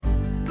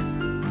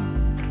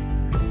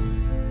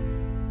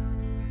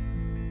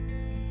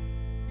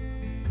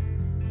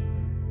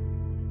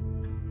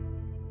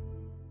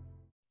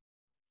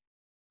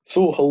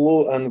So,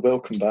 hello and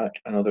welcome back.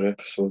 Another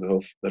episode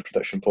of the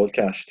Prediction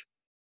Podcast.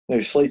 Now,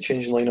 slight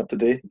change in lineup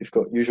today. We've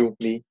got usual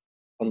me,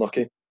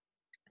 unlucky,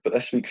 but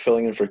this week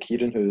filling in for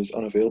Kieran, who is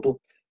unavailable,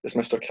 is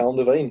Mr. Callum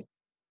Devine.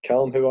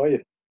 Callum, how are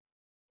you?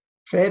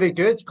 Very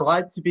good.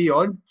 Glad to be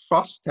on.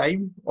 First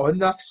time on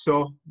this.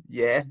 So,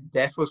 yeah,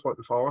 definitely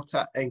looking forward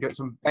to it and got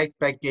some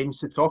big games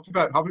to talk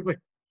about, haven't we?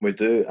 We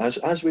do,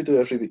 as we do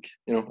every week.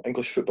 You know,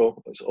 English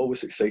football, it's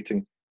always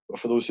exciting. But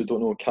for those who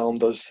don't know, Callum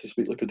does his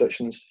weekly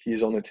predictions.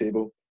 He's on the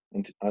table,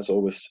 and as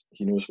always,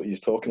 he knows what he's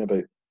talking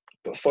about.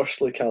 But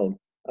firstly, Callum,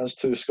 as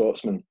two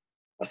Scotsmen,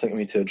 I think we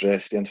need to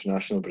address the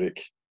international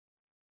break.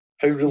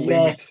 How Yeah.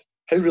 relieved,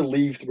 how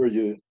relieved were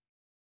you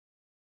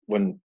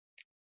when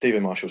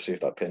David Marshall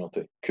saved that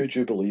penalty? Could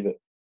you believe it?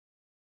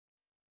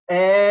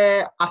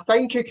 I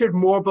think I could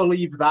more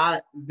believe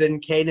that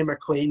than Kenny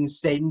McLean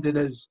sending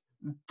us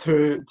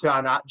to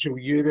an actual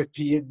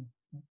European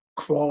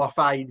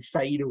qualifying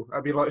final.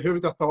 I mean, like, who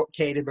would have thought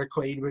Kenny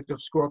McLean would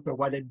have scored the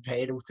winning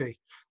penalty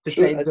to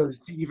True, send us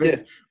to yeah,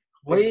 even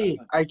play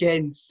exactly.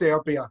 against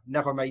Serbia?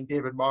 Never mind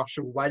David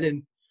Marshall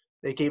winning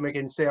the game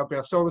against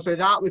Serbia. So obviously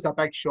that was a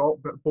big shock,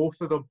 but both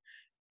of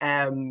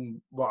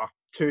them were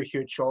two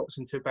huge shots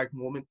and two big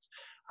moments.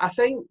 I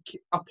think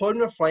upon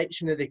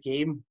reflection of the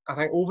game, I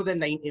think over the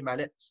 90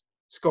 minutes,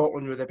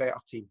 Scotland were the better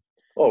team.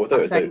 Oh, I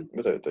without a doubt, think,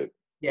 without a doubt.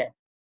 yeah,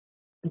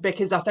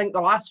 because I think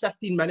the last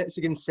 15 minutes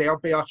against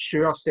Serbia,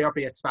 sure,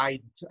 Serbia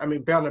tried. I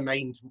mean, bear in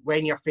mind,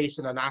 when you're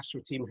facing a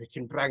national team who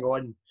can bring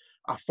on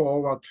a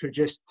forward who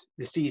just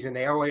the season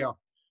earlier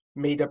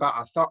made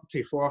about a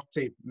 30,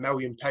 40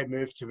 million pound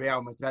move to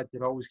Real Madrid,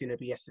 they're always going to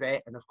be a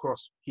threat. And of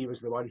course, he was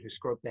the one who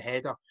scored the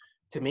header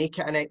to make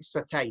it an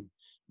extra time.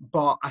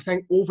 But I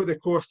think over the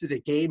course of the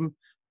game,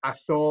 I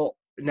thought,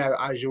 now,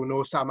 as you'll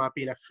know, Sam, I've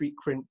been a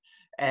frequent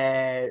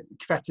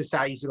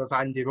criticising of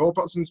Andy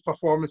Robertson's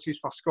performances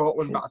for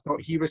Scotland, but I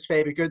thought he was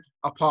very good,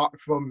 apart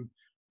from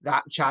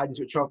that chance,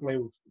 which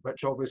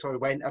obviously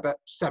went about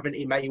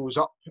 70 miles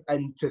up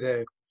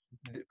into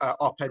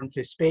up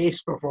into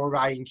space before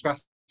Ryan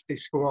Christie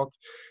scored,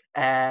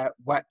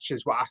 which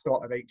is what I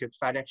thought about good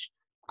finish.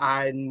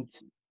 And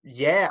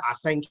yeah, I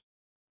think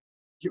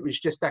it was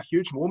just a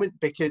huge moment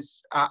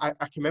because I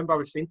can remember I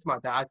was saying to my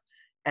dad,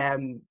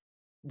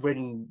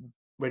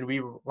 when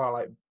we were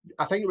like,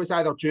 I think it was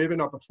either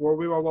during or before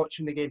we were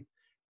watching the game,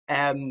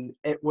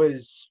 it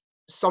was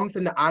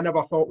something that I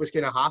never thought was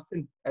going to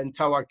happen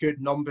until a good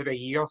number of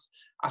years.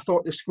 I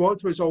thought the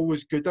squad was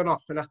always good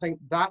enough, and I think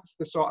that's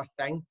the sort of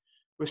thing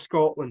with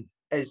Scotland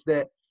is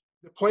that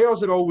the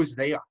players are always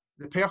there,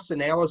 the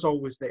personnel is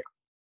always there.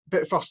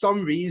 But for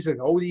some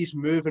reason, all these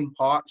moving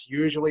parts,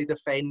 usually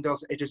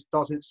defenders, it just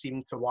doesn't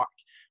seem to work.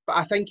 But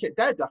I think it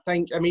did.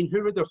 I mean,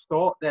 who would have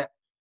thought that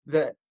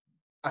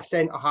a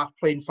centre half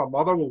playing for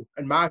Motherwell,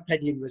 in my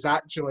opinion, was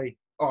actually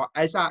or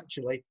is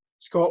actually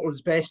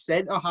Scotland's best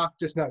centre half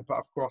just now. But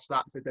of course,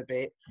 that's a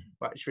debate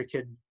which we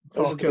can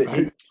As a talk debate,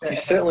 about.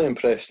 he's certainly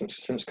impressed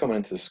since coming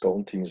into the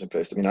Scotland team. He's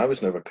impressed. I mean, I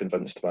was never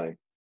convinced by him,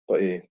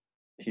 but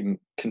he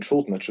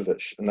controlled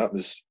Mitrovic, and that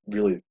was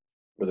really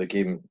where the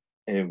game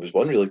was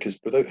won. Really, because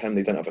without him,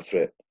 they didn't have a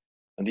threat.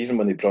 And even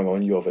when they brought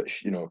on Jovic,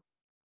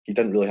 he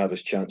didn't really have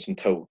his chance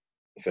until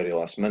the very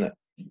last minute.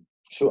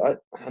 So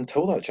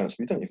until that chance,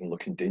 we didn't even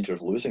look in danger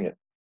of losing it.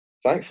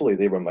 Thankfully,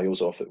 they were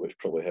miles off it, which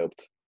probably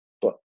helped.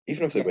 But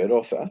even if they Yeah, were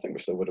off it, I think we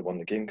still would have won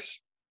the game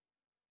because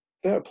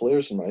better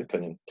players, in my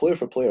opinion. Player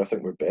for player, I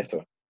think we're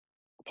better,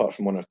 apart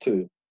from one or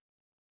two.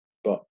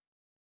 But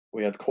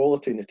we had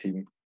quality in the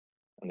team,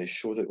 and they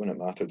showed it when it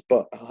mattered.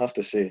 But I have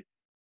to say,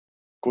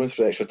 going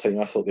through extra time,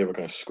 I thought they were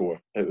going to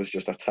score. It was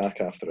just attack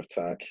after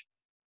attack.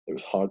 It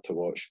was hard to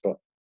watch. But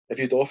if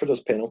you'd offered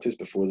us penalties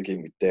before the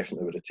game, we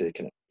definitely would have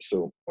taken it.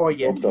 So, oh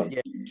yeah, job done.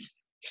 yeah.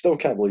 Still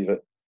can't believe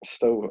it.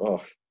 Still,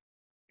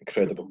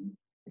 incredible.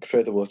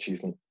 Incredible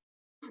achievement.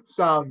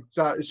 Sam,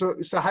 so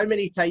how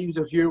many times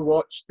have you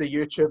watched the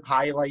YouTube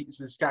highlights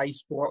of Sky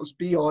Sports?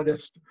 Be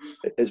honest.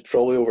 It's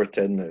probably over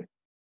 10 now,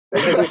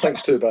 which I don't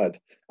think's too bad.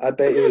 I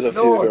bet you there's a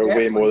few No, who are way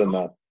definitely more than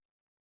not. that.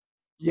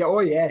 Yeah, oh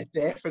yeah,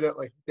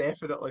 definitely.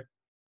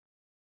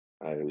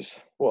 It was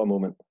what a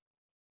moment.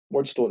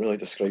 Words don't really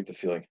describe the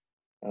feeling,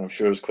 and I'm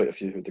sure there's quite a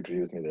few who'd agree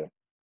with me there.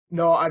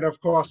 No, and of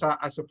course,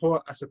 I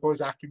suppose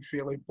I can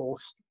freely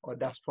boast on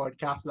this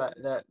podcast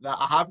that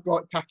I have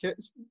got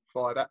tickets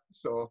for it.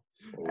 So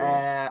Oh,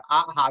 at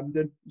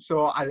Hampden.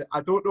 So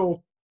I don't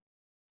know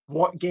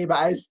what game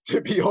it is,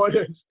 to be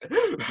honest.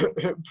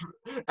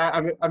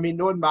 I mean,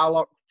 knowing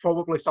Malok,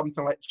 probably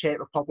something like Czech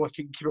Republic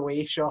and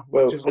Croatia, which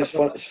well, is it's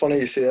literally fun. It's funny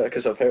you say that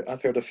because I've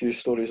heard a few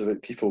stories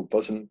about people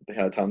buzzing they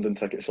had Hampden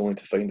tickets only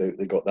to find out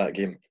they got that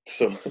game.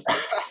 So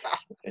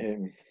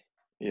um,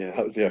 yeah,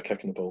 that would be a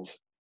kick in the balls.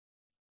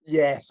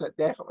 yes, it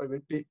definitely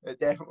would be. It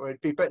definitely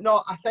would be. But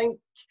no, I think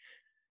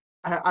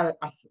I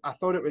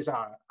thought it was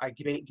a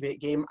great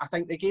game. I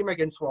think the game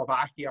against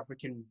Slovakia, if we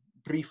can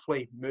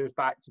briefly move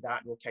back to that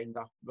and we'll kind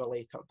of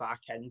relate it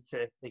back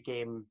into the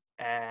game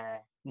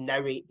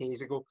now 8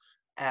 days ago.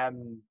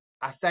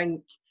 I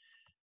think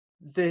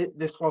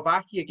the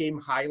Slovakia game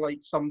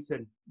highlights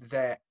something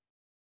that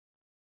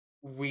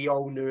we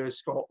all knew as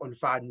Scotland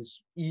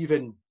fans,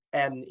 even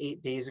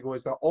 8 days ago,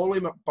 is that Ollie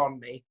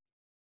McBurnie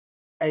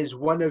is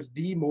one of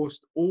the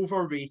most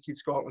overrated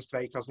Scotland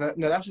strikers. Now,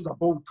 this is a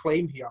bold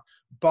claim here,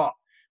 but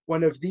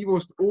one of the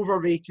most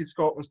overrated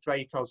Scotland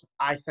strikers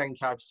I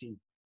think I've seen.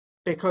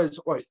 Because,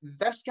 look,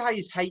 this guy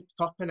is hyped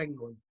up in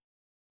England.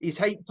 He's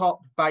hyped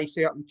up by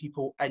certain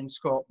people in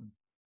Scotland.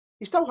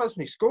 He still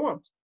hasn't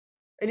scored.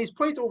 And he's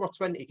played over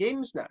 20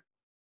 games now.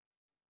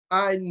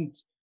 And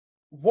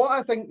what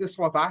I think the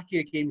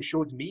Slovakia game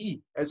showed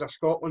me as a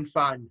Scotland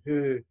fan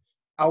who,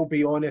 I'll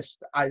be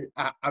honest,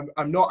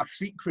 I'm not a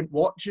frequent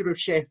watcher of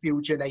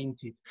Sheffield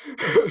United.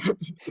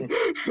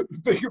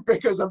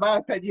 Because in my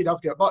opinion,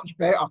 I've got much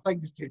better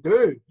things to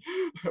do.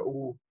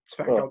 Oh,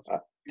 Well,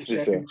 to be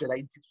fair,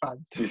 United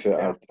fans. To be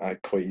fair, I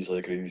quite easily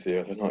agree with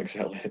you. They're not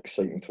exactly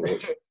exciting to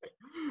watch.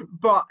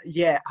 But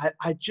yeah,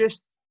 I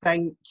just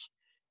think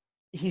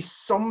he's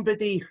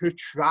somebody who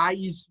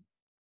tries,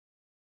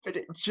 but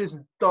it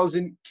just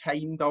doesn't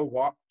kind of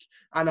work.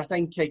 And I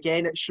think,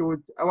 again, it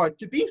showed, well,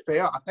 to be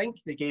fair, I think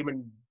the game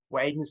on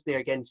Wednesday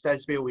against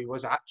Israel, he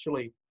was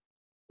actually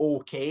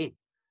okay.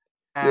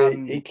 Yeah,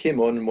 he came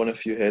on and won a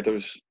few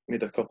headers,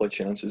 made a couple of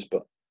chances,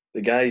 but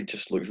the guy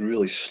just looks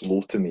really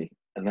slow to me.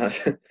 And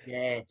that,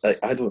 yes.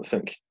 I don't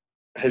think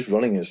his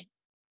running is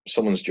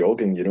someone's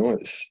jogging, you know,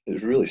 it's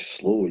really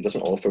slow. He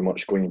doesn't offer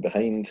much going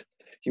behind.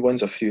 He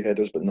wins a few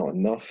headers, but not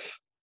enough.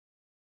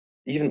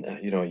 Even,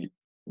 you know, you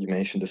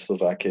mentioned the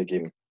Slovakia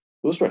game.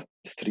 Those were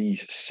 3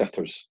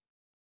 sitters.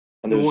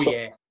 And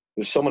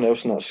there's someone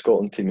else in that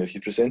Scotland team, if you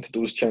presented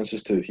those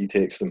chances to, he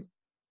takes them.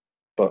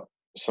 But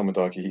some would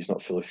argue he's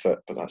not fully fit,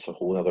 but that's a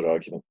whole other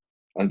argument.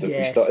 And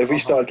if we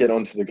start getting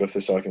onto the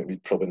Griffiths argument,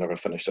 we'd probably never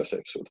finish this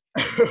episode.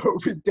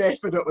 We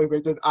definitely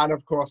wouldn't. And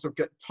of course, we've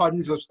got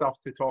tons of stuff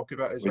to talk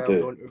about as well,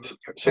 don't we? We've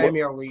got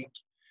Premier League,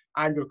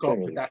 and we've got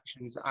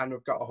predictions, and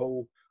we've got a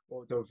whole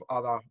load of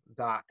other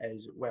that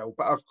as well.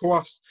 But of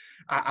course,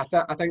 I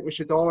think we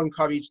should all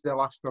encourage the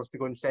listeners to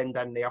go and send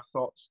in their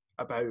thoughts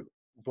about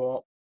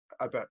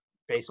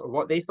basically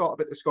what they thought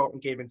about the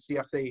Scotland game, and see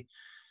if they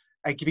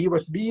agree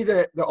with me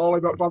that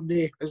Ollie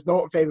McBurnie is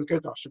not very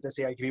good, or should I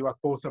say agree with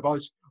both of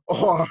us,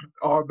 or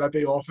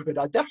maybe off of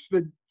a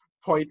different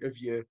point of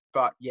view.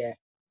 But yeah,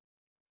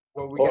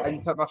 will we get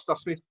into it, Mr.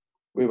 Smith?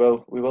 We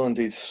will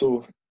indeed.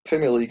 So,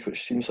 Premier League,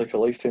 which seems like a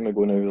lifetime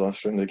ago now, the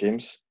last round of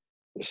games,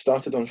 it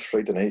started on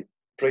Friday night.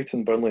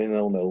 Brighton Burnley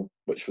 0-0,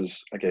 which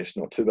was, I guess,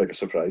 not too big a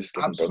surprise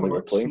given Burnley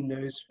were playing.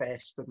 Snooze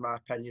fest, in my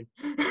opinion.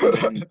 And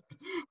then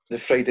the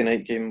Friday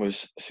night game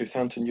was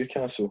Southampton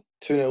Newcastle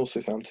 2-0.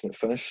 Southampton. It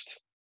finished.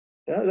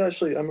 Yeah,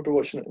 actually, I remember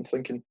watching it and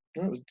thinking,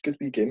 it was a good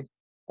wee game.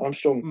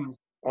 Armstrong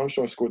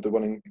scored the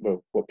winning,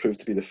 well, what proved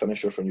to be the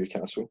finisher for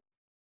Newcastle.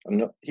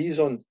 He's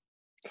on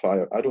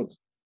fire. I don't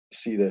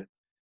see the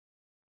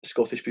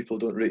Scottish people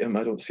don't rate him.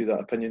 I don't see that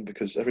opinion,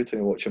 because every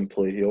time I watch him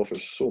play, he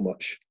offers so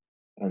much.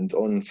 And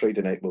on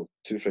Friday night, well,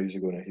 2 Fridays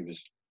ago now, he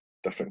was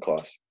different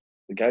class.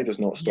 The guy does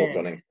not stop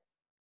running.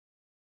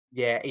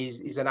 Yeah,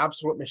 he's an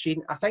absolute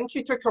machine. I think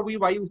he took a wee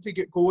while to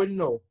get going,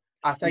 though.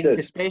 I think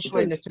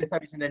especially in the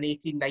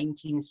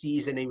 2018-19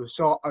 season, he was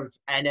sort of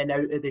in and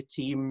out of the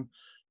team,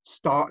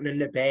 starting on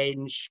the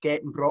bench,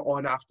 getting brought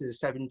on after the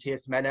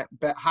 70th minute.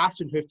 But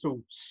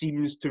Hasenhüttl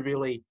seems to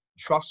really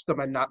trust him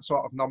in that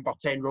sort of number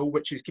 10 role,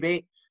 which is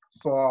great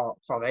for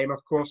them,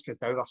 of course,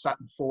 because now they're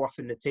sitting 4th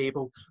in the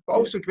table. But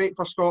also great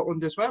for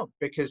Scotland as well,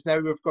 because now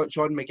we've got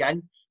John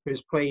McGinn,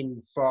 who's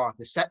playing for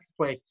the 6th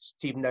place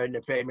team now in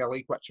the Premier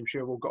League, which I'm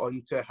sure we'll get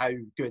on to how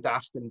good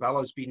Aston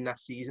Villa's been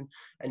this season,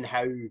 and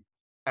how,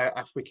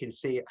 if we can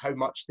say, how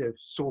much they've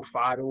so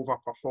far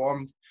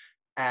overperformed.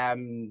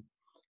 And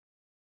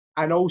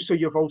also,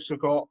 you've also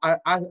got,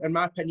 in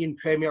my opinion,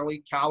 Premier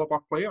League calibre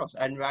players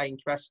in Ryan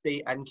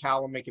Christie, and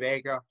Callum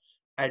McGregor,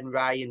 and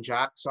Ryan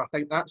Jack. So I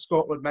think that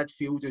Scotland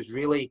midfield is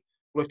really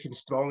looking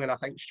strong, and I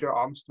think Stuart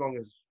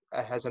Armstrong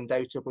has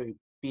undoubtedly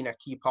been a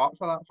key part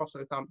for that for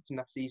Southampton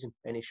this season,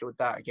 and he showed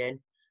that again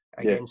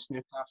against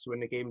Newcastle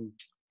in the game.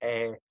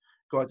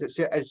 Is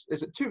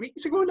it 2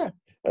 weeks ago now?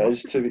 It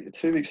is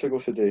 2 weeks ago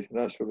today.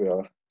 That's where we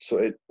are. So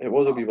it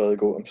was a wee while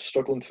ago. I'm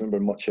struggling to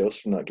remember much else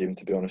from that game,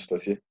 to be honest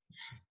with you.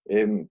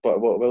 But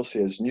what I will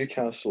say is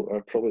Newcastle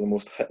are probably the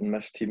most hit and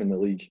miss team in the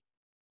league.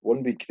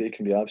 1 week they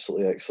can be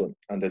absolutely excellent,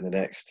 and then the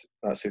next,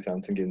 that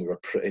Southampton game, they were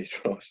pretty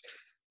dross.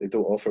 They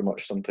don't offer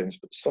much sometimes,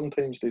 but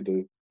sometimes they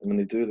do. And when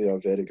they do, they are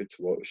very good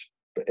to watch.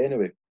 But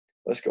anyway,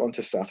 let's get on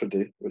to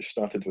Saturday, which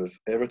started with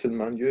Everton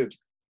Man U.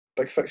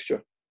 Big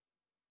fixture.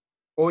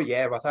 Oh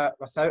yeah, without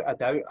a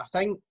doubt. I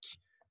think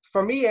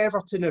for me,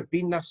 Everton have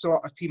been this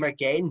sort of team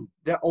again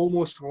that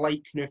almost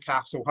like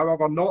Newcastle.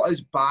 However, not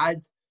as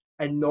bad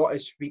and not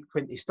as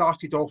frequent. They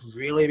started off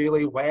really,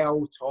 really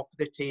well, top of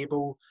the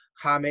table.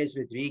 James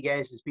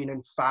Rodriguez has been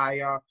on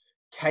fire,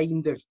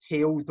 kind of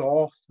tailed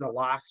off the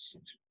last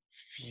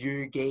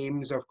few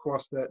games. Of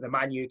course, the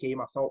Man U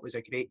game I thought was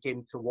a great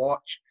game to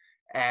watch.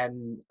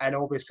 And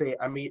obviously,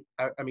 I mean,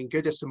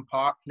 Goodison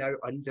Park now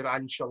under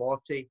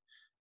Ancelotti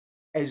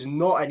is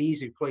not an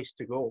easy place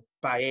to go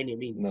by any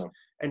means. No.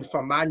 And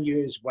for Man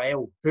U as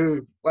well,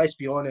 who, let's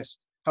be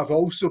honest, have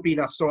also been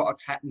a sort of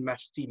hit and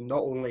miss team,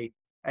 not only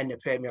in the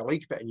Premier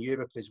League but in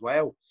Europe as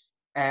well.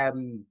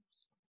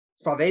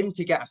 For them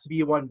to get a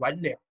 3-1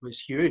 win there was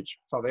huge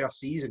for their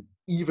season,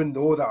 even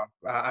though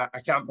I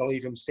can't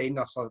believe I'm saying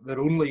this, they're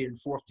only in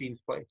 14th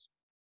place.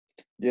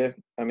 Yeah,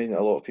 I mean,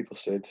 a lot of people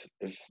said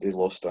if they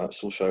lost that,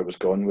 Solskjaer was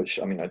gone, which,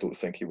 I mean, I don't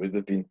think he would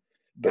have been.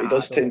 But he Nah, I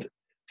does don't.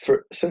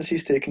 since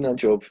he's taken that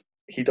job,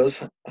 he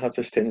does have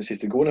this tendency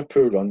to go on a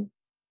poor run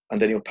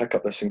and then he'll pick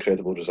up this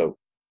incredible result,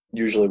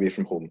 usually away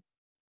from home.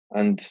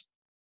 And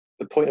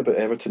the point about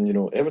Everton,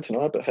 Everton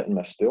are a bit hit and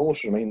miss. They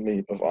almost remind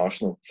me of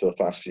Arsenal for the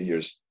past few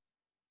years.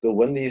 They'll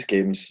win these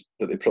games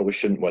that they probably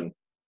shouldn't win,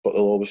 but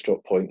they'll always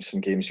drop points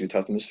in games you'd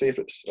have them as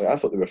favourites. Like, I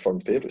thought they were firm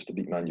favourites to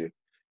beat Man U,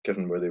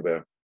 given where they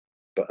were.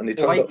 And they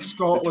turned Like up. They turned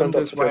Scotland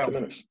up as for 30 well.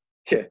 minutes.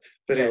 Yeah,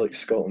 very Yeah. like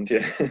Scotland.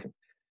 Yeah,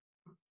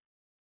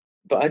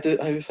 but I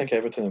do think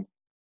Everton.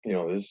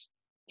 There's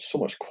so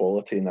much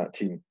quality in that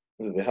team.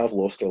 They have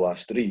lost their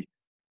last three,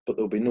 but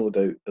there'll be no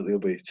doubt that they'll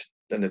be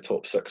in the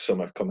top six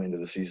somewhere come end of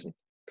the season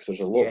because there's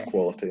a lot of Yeah.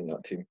 quality in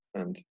that team,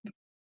 and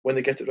when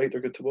they get it right, they're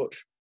good to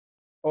watch.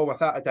 Oh,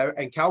 without a doubt.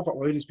 And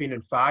Calvert-Lewin's been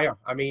on fire.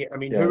 I mean, who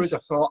would Yes,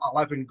 have thought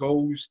 11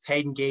 goals,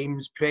 10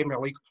 games, Premier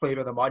League Player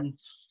of the Month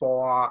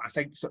for, I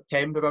think,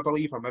 September, I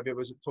believe, or maybe it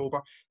was October.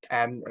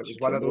 It was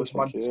one of September, I those think.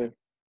 months. Yeah,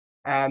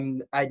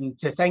 And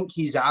to think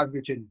he's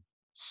averaging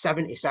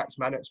 76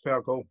 minutes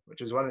per goal,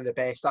 which is one of the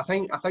best. I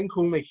think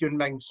only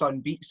Heung-min Son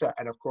beats it.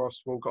 And of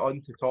course, we'll get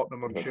on to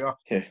Tottenham, I'm sure,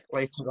 yeah.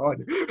 later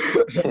on,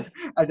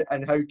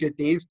 and how good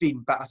they've been.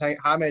 But I think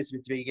James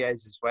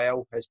Rodriguez as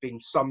well has been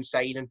some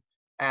signing.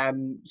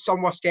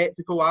 Some were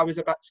sceptical. I was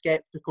a bit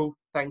sceptical,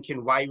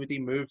 thinking why would he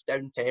move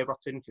down to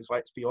Everton? Because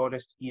let's be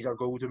honest, he's a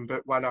Golden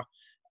Boot winner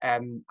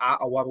at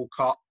a World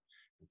Cup,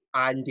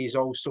 and he's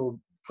also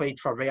played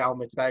for Real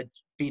Madrid,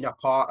 been a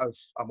part of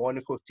a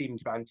Monaco team,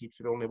 granted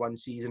for only one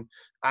season,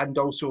 and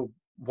also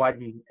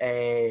won,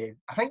 I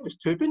think it was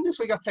 2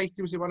 Bundesliga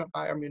titles he won at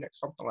Bayern Munich,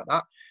 something like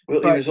that.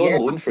 Well, he But was on yeah,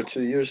 loan for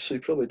 2 years, so he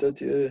probably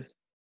did. Yeah,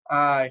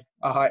 I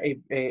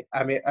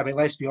mean,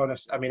 let's be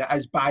honest. I mean, it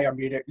is Bayern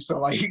Munich, so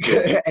like,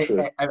 true,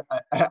 true.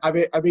 I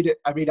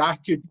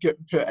could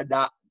get put in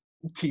that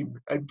team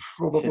and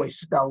probably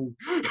still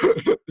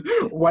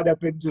win a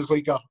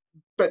Bundesliga.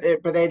 But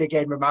then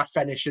again, with my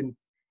finishing,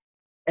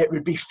 it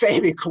would be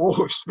very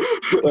close.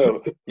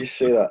 Well, you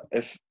say that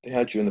if they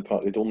had you in the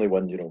park, they'd only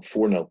win,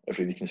 4-0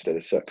 every week instead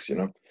of 6.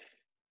 So,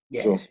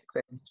 Yes,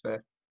 that's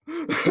fair.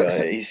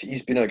 but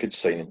he's been a good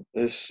signing.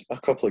 There's a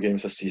couple of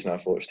games this season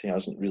I've watched. He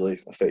hasn't really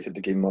affected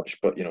the game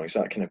much, but he's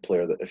that kind of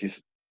player that if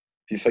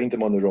you find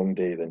him on the wrong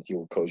day, then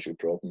he'll cause you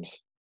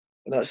problems.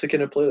 And that's the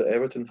kind of player that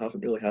Everton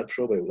haven't really had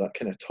for a while. That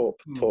kind of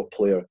top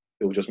player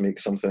who will just make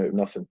something out of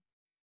nothing.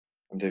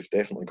 And they've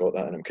definitely got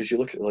that in him. Because you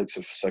look at the likes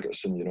of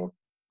Sigurdsson,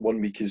 1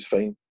 week he's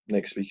fine,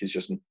 next week he's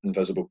just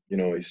invisible.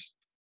 He's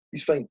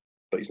fine,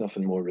 but he's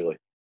nothing more really.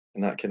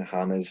 And that kind of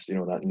James,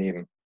 that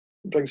name,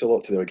 brings a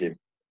lot to their game.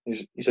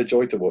 He's a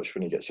joy to watch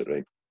when he gets it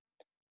right.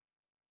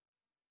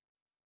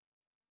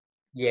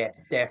 Yeah,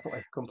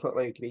 definitely,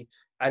 completely agree.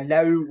 And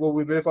now will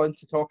we move on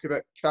to talk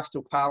about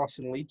Crystal Palace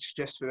and Leeds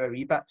just for a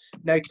wee bit.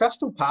 Now,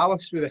 Crystal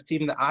Palace were a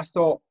team that I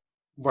thought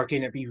were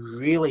going to be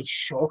really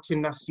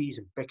shocking this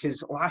season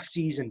because last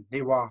season they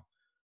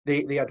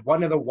had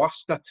one of the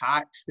worst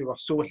attacks. They were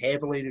so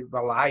heavily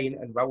reliant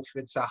on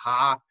Wilfried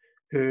Zaha,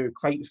 who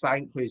quite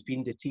frankly has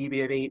been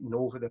deteriorating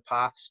over the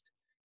past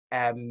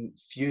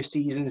few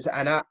seasons.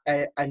 And I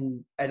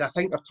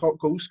think their top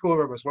goal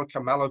scorer was Luka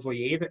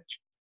Milivojevic,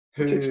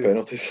 He takes who,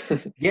 penalties.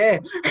 yeah,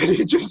 and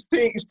he just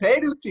takes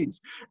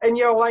penalties. And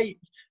you're like,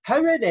 how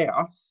on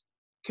earth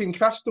can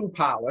Crystal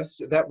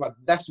Palace,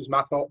 this was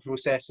my thought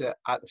process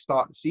at the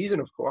start of the season,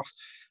 of course,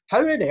 how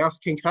on earth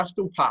can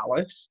Crystal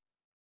Palace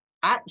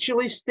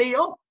actually stay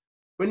up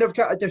when they've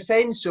got a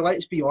defence who,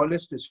 let's be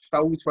honest, is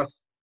filled with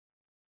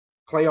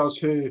players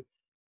who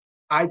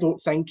I don't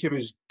think are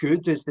as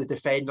good as the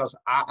defenders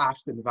at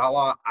Aston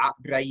Villa, at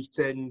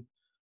Brighton,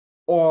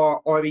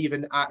 or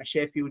even at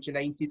Sheffield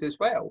United as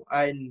well.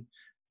 And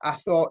I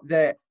thought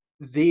that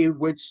they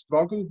would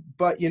struggle.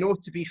 But,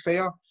 to be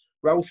fair,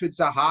 Wilfried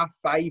Zaha,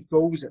 5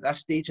 goals at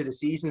this stage of the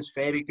season is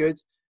very good,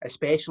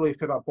 especially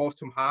for a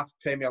bottom half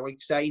Premier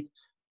League side.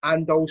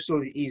 And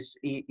also he's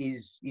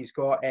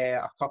got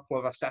a couple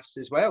of assists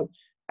as well.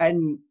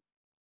 And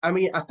I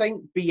mean, I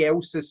think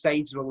Bielsa's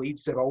sides with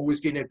Leeds are always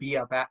going to be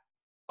a bit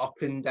up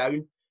and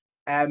down.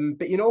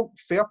 But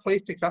fair play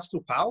to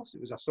Crystal Palace.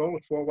 It was a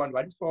solid 4-1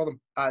 win for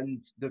them,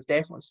 and they've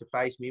definitely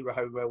surprised me with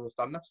how well they've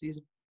done this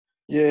season.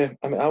 Yeah,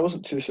 I mean, I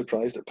wasn't too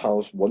surprised that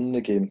Palace won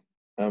the game.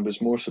 I was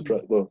more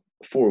surprised. Well,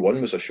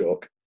 4-1 was a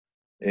shock.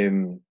 I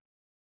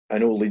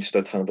know Leeds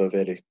did have a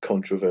very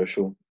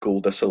controversial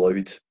goal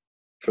disallowed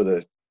for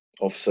the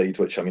offside,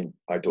 which I mean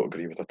I don't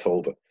agree with at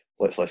all. But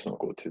let's not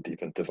go too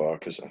deep into VAR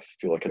because I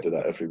feel like I do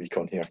that every week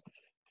on here.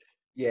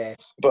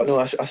 Yes. But no,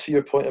 I see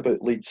your point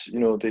about Leeds.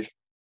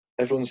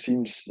 Everyone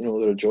seems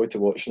they're a joy to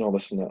watch and all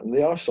this and that, and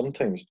they are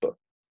sometimes, but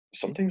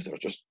sometimes they're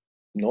just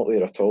not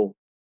there at all.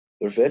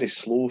 They're very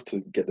slow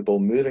to get the ball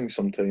moving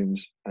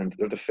sometimes, and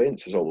their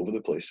defence is all over the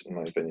place, in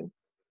my opinion.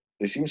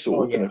 They seem so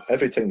Oh, open yeah.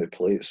 every time they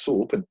play. It's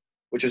so open,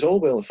 which is all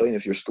well and fine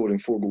if you're scoring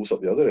 4 goals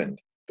up the other end.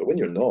 But when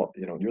you're not,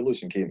 you're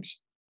losing games.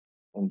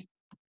 And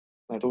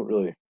I don't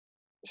really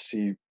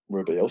see where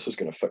anybody else is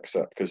going to fix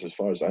that, because as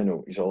far as I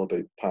know, he's all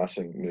about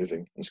passing,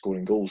 moving, and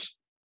scoring goals.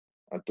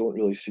 I don't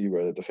really see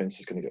where the defence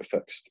is going to get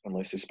fixed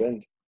unless they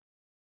spend.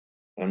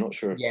 And I'm not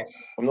sure. Yeah.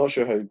 I'm not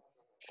sure how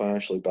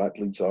financially backed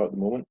Leeds are at the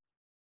moment.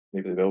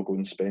 Maybe they will go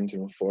and spend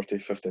 40,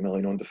 50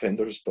 million on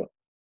defenders, but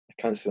I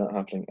can't see that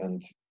happening.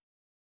 And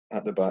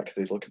at the back,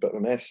 they look a bit of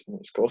a mess, and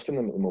it's costing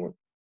them at the moment.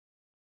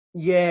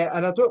 Yeah,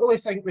 and I don't really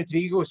think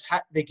Rodrigo's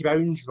hit the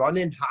ground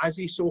running, has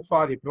he, so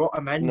far? They brought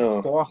him in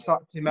No, for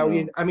 30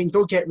 million. no. I mean,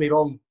 don't get me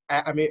wrong.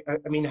 I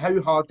mean,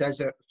 how hard is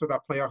it for a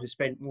player who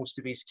spent most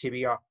of his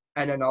career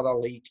in another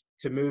league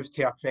to move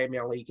to a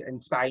Premier League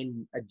and try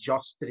and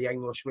adjust to the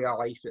English way of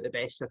life at the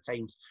best of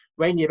times?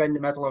 When you're in the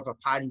middle of a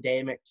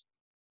pandemic,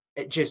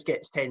 it just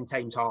gets 10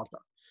 times harder.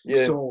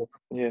 Yeah, So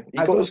yeah. He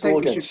I got don't his goal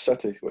think we should. against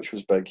City, which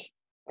was big.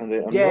 And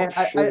I'm Yeah,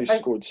 not sure he's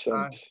scored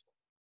I, since.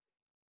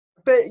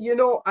 but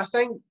I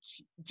think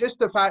just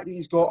the fact that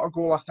he's got a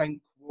goal, I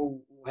think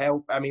will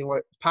help. I mean,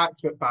 look, Pat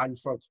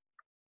Bamford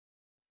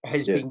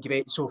has Yeah, been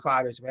great so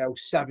far as well,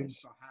 7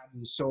 for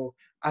him. So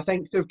I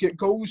think they've got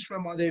goals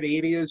from other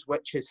areas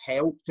which has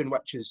helped and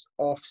which has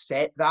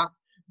offset that.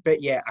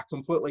 But yeah, I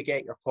completely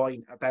get your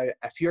point about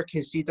if you're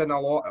conceding a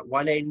lot at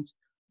one end,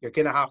 you're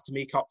going to have to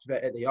make up for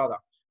it at the other.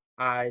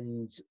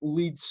 And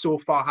Leeds so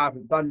far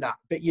haven't done that.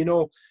 But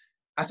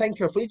I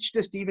think if Leeds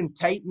just even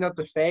tighten their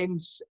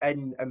defence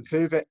and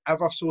improve it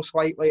ever so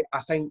slightly,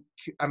 I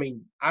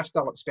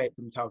still expect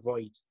them to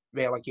avoid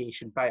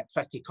relegation by a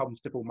pretty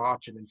comfortable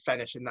margin and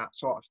finish in that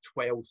sort of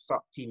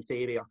 12th, 13th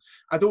area.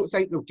 I don't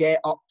think they'll get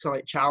up to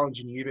like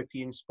challenging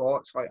European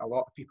spots like a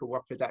lot of people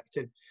were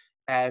predicting.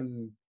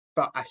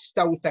 But I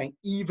still think,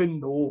 even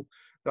though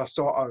their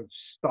sort of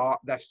start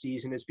this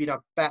season has been a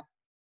bit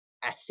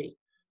iffy,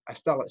 I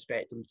still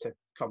expect them to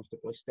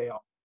comfortably stay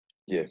up.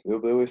 yeah, they'll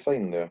be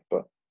fine there.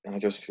 But I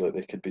just feel like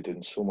they could be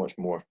doing so much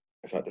more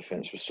if that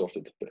defence was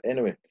sorted. But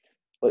anyway,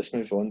 let's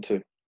move on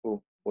to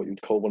what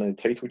you'd call one of the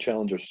title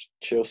challengers,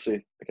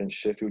 Chelsea against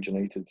Sheffield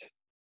United.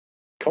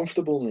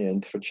 Comfortable in the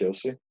end for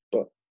Chelsea,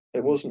 but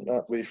it wasn't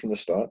that way from the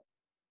start.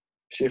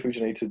 Sheffield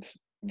United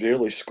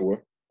rarely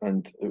score,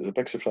 and it was a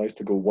big surprise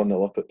to go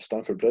 1-0 up at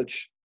Stamford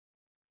Bridge.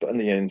 But in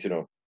the end,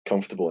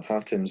 comfortable. And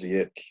Hatem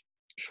Ziyech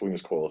showing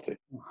his quality,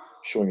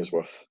 showing his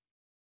worth.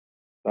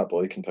 That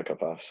boy can pick a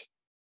pass.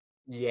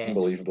 Yes,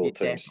 Unbelievable you at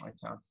times. definitely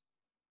can.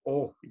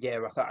 Oh, yeah,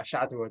 without a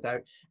shadow of a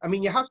doubt. I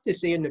mean, you have to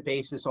say, on the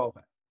basis of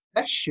it,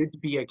 this should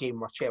be a game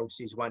where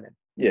Chelsea's winning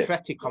Yeah,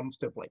 pretty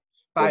comfortably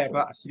by definitely.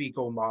 about a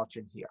 3-goal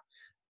margin here.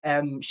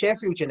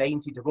 Sheffield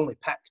United have only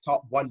picked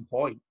up 1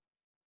 point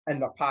in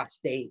their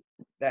past 8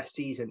 this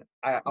season.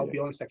 I'll Yeah. be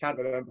honest, I can't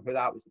remember who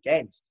that was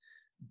against,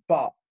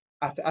 but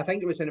I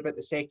think it was in about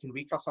the second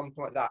week or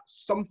something like that.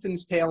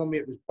 Something's telling me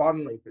it was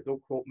Burnley, but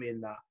don't quote me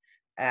in that.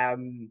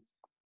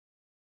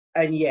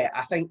 And yeah,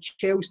 I think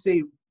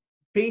Chelsea,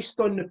 based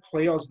on the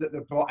players that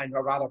they've brought in,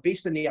 or rather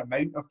based on the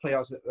amount of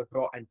players that they've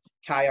brought in,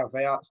 Kaya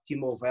Havertz,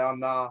 Timo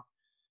Werner,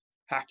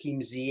 Hakim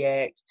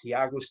Ziyech,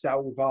 Thiago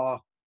Silva,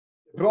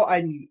 brought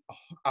in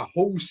a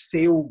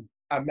wholesale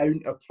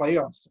amount of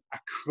players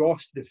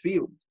across the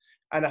field.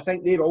 And I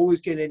think they're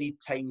always going to need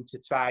time to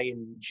try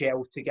and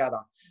gel together.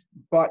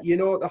 But,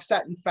 they're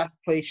sitting 5th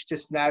place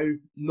just now,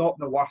 not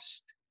the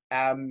worst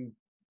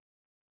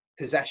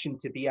position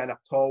to be in at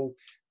all.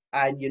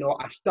 And,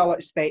 I still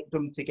expect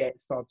them to get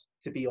 3rd,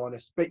 to be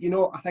honest. But,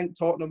 I think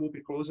Tottenham will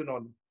be closing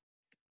on them.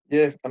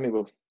 Yeah, I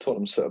mean,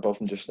 Tottenham sit above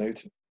them just now,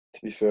 to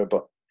be fair,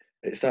 but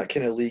it's that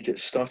kind of league. It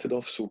started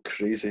off so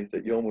crazy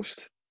that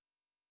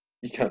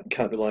you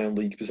can't rely on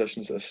league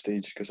positions at this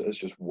stage, because it is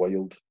just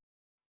wild.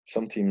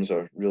 Some teams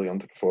are really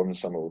underperforming,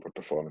 some are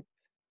overperforming.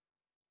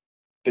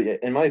 But yeah,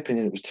 in my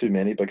opinion, it was too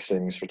many big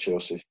signings for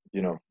Chelsea.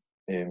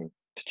 To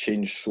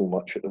change so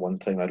much at the one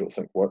time, I don't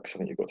think works. I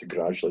think you've got to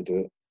gradually do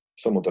it.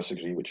 Some will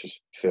disagree, which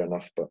is fair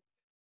enough, but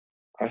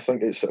I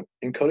think it's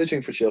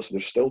encouraging for Chelsea.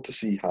 They're still to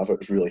see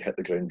Havertz really hit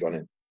the ground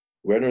running.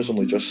 Werner's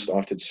only just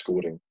started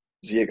scoring.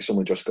 Ziyech's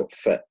only just got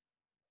fit.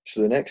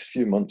 So the next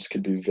few months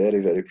could be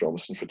very, very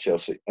promising for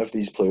Chelsea. If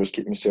these players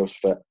keep themselves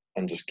fit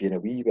and just gain a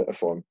wee bit of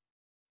form,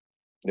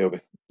 they'll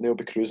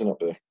be cruising up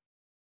there.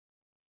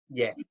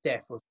 Yeah,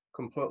 definitely.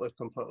 Completely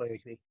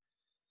agree.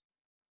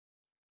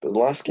 But the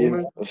last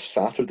game of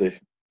Saturday,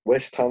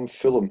 West Ham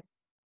Fulham.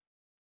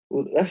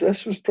 Well,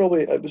 this was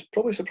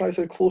probably surprised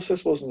how close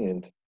this was in the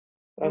end.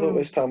 I thought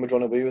West Ham would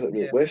run away with it.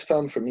 Yeah. West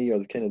Ham for me are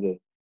the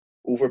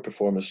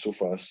overperformers so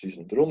far this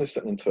season. They're only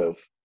sitting in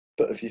 12th,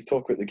 but if you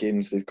talk about the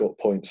games they've got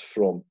points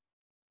from,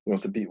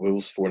 to beat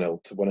Wolves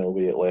 4-0, to 1-0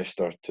 away at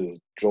Leicester, to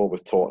draw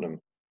with Tottenham,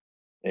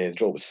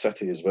 draw with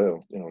City as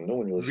well. No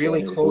one really saw Really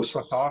any of close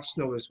those. with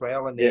Arsenal as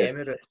well in the Yeah,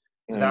 Emirates.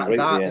 right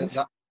at the end.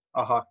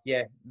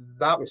 Yeah,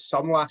 that was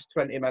some last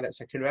 20 minutes.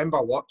 I can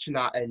remember watching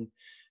that, and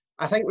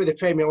I think with the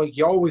Premier League,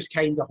 you always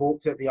kind of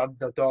hope that the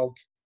underdog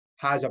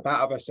has a bit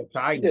of a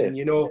surprise. Yeah. And,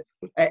 you know,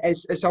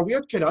 it's a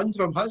weird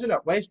conundrum, hasn't it?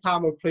 West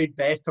Ham have played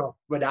better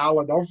when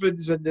Alan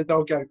Irvin's in the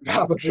dugout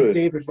rather than True.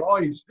 David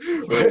Moyes.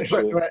 Very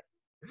true.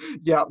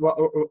 Yeah,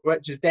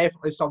 which is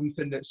definitely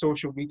something that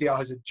social media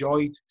has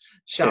enjoyed,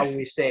 shall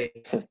we say.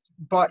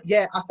 But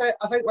yeah, I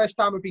think West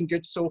Ham have been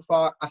good so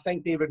far. I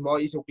think David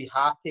Moyes will be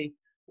happy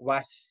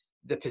with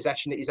the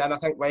position that he's in. I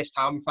think West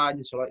Ham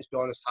fans, so let's be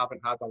honest,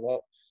 haven't had a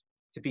lot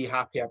to be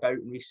happy about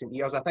in recent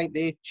years. I think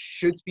they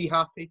should be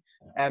happy,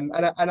 and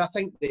I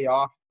think they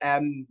are.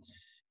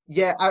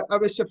 Yeah, I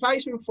was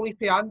surprised when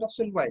Felipe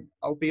Anderson went,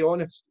 I'll be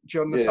honest,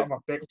 during the summer.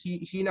 But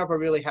he never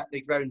really hit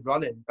the ground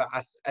running. But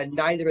and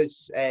neither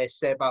is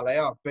Seb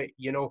Allaire. But,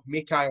 you know,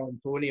 Michail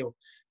Antonio,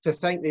 to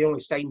think they only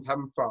signed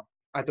him for,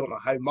 I don't know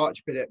how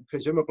much, but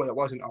presumably it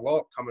wasn't a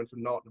lot coming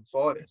from Nottingham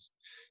Forest.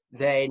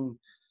 Then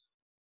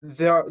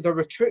the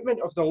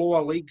recruitment of the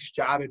lower leagues,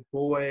 Jared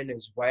Bowen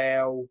as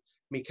well,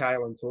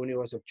 Michail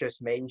Antonio, as I've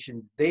just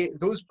mentioned,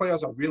 those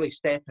players are really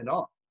stepping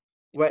up,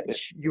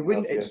 which you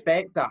wouldn't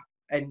expect that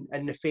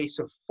in the face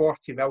of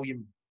 40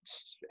 million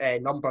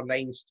number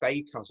 9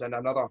 strikers and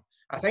another.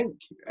 I think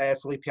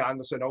Felipe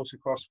Anderson also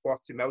cost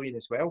 40 million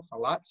as well for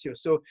Lazio.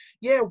 So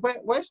yeah,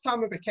 West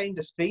Ham are a kind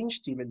of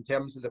strange team in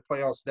terms of the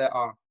players that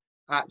are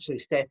actually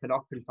stepping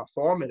up and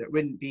performing. It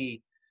wouldn't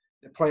be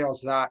the players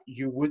that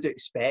you would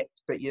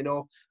expect, but you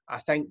know, I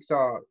think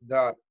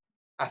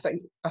I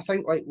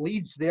think like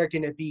Leeds, they're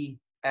going to be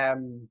a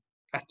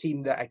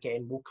team that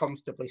again will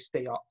comfortably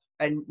stay up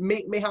and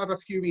may have a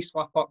few wee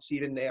slip ups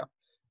even there.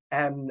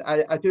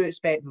 I do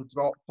expect they'll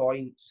drop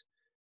points,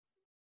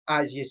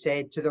 as you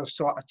said, to those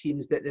sort of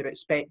teams that they're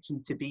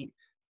expecting to beat.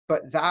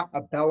 But that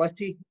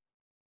ability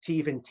to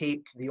even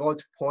take the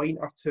odd point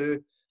or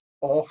two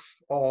off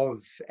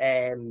of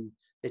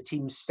the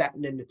teams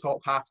sitting in the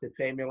top half of the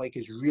Premier League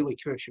is really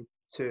crucial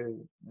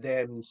to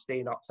them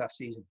staying up this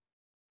season.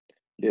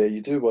 Yeah,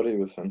 you do worry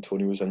with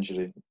Antonio's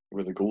injury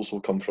where the goals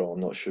will come from. I'm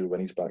not sure when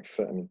he's back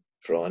fit. I mean,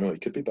 for all I know, he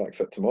could be back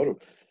fit tomorrow.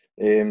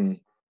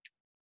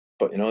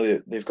 But, you know,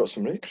 they've got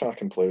some really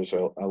cracking players.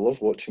 I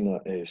love watching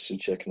that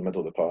Souček in the middle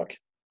of the park.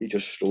 He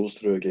just strolls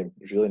through a game.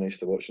 It was really nice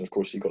to watch. And, of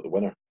course, he got the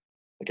winner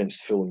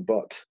against Fulham.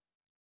 But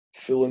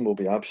Fulham will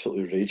be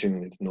absolutely raging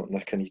when they did not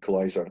nick an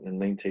equaliser in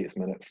the 98th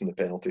minute from the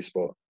penalty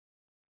spot.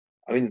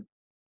 I mean,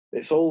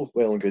 it's all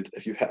well and good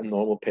if you hit a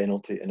normal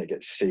penalty and it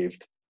gets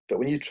saved. But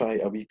when you try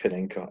a wee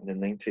Panenka in the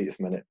 98th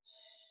minute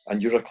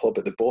and you're a club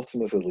at the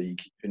bottom of the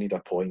league who need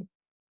a point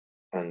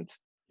and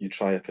you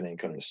try a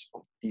Panenka and it's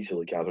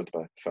easily gathered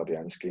by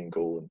Fabianski in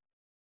goal, and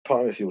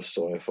part of me feels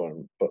sorry for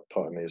him, but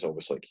part of me is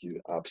always like,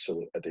 you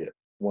absolute idiot.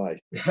 Why?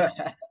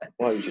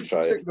 Why would you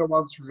try it? Took the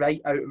words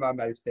right out of my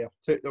mouth there.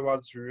 Took the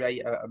words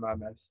right out of my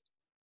mouth.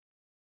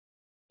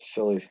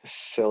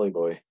 Silly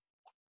boy.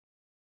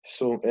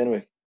 So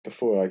anyway,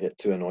 before I get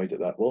too annoyed at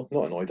that, well,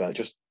 not annoyed at it,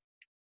 just,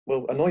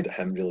 well, annoyed at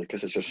him really,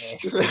 because it's just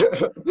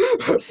stupid.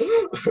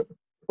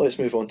 Let's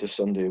move on to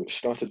Sunday, which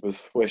started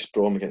with West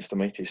Brom against the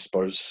mighty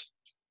Spurs.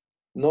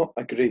 Not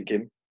a great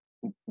game.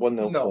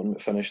 1-0 Tottenham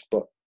finished,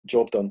 but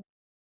job done.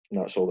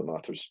 And that's all that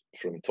matters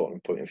from a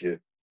Tottenham point of view.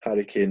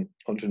 Harry Kane,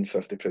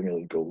 150 Premier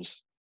League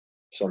goals.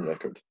 Some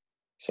record.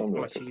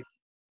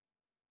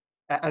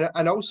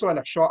 And also in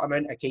a short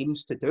amount of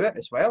games to do it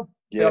as well.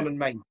 Yeah. Bear in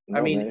mind.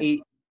 I mean,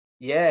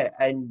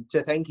 and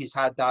to think he's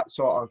had that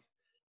sort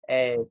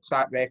of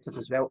track record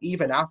as well,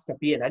 even after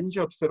being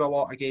injured for a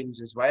lot of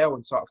games as well,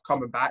 and sort of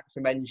coming back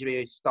from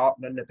injury,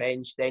 starting on the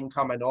bench, then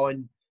coming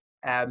on.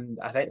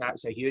 I think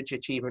that's a huge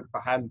achievement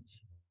for him.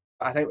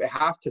 I think we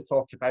have to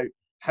talk about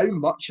how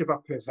much of a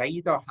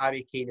provider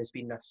Harry Kane has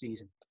been this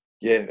season.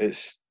 Yeah,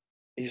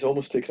 he's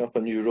almost taken up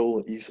a new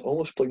role. He's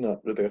almost playing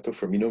that Roberto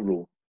Firmino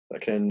role,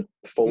 that kind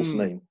of false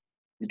nine.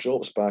 He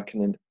drops back,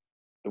 and then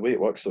the way it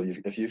works, though,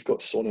 if you've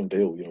got Son and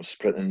Bale, you know,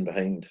 sprinting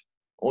behind,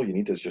 all you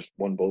need is just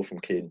one ball from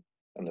Kane,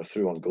 and they're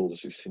through on goal,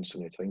 as we've seen so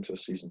many times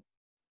this season.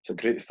 It's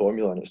a great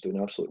formula, and it's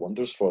doing absolute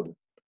wonders for them.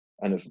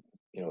 And if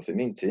they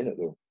maintain it,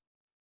 though,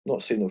 I'm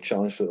not saying they'll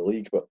challenge for the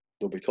league, but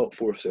they'll be top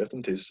 4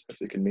 certainties if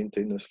they can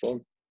maintain this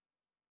form.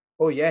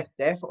 Oh yeah,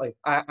 definitely.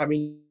 I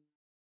mean,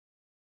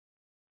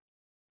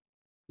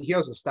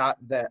 here's a stat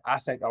that I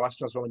think the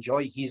listeners will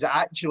enjoy. He's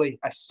actually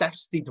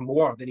assisted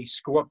more than he's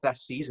scored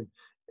this season.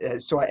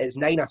 So it's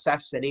 9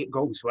 assists and 8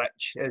 goals,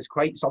 which is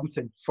quite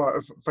something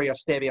for your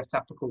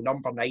stereotypical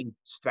number 9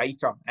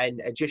 striker. And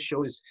it just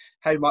shows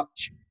how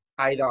much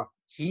either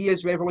he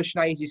has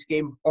revolutionised his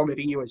game or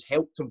Mourinho has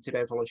helped him to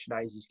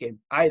revolutionise his game.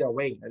 Either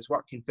way, it's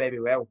working very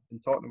well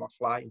and Tottenham are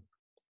flying.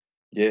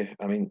 Yeah,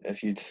 I mean,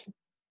 if you'd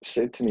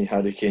said to me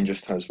Harry Kane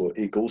just has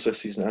 8 goals this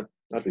season,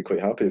 I'd be quite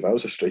happy if I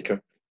was a striker.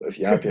 But if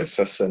you add the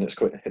assists in, it's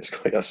quite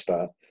a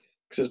stat,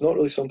 because it's not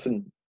really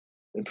something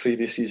in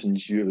previous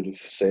seasons you would have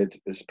said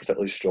is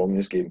particularly strong in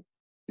his game.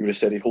 You would have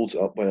said he holds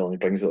it up well and he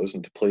brings others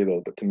into play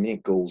well, but to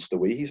make goals the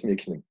way he's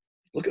making them,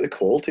 look at the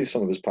quality of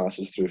some of his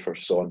passes through for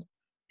Son.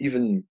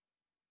 Even,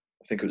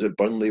 I think it was at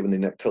Burnley when they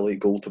nicked a late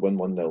goal to win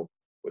 1-0,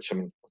 which, I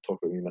mean, I'll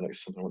talk about in a minute,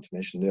 something I want to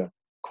mention there.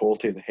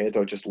 Quality of the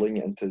header, just laying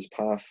it into his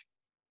path,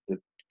 the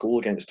goal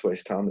against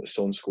West Ham that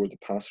Son scored, the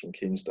pass from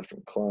Kane's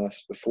different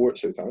class. The 4 at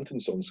Southampton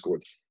Son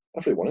scored.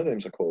 Every one of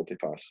them's a quality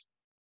pass.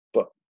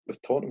 But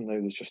with Tottenham now,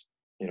 there's just,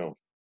 the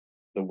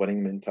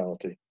winning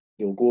mentality.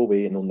 They'll go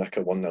away and they'll nick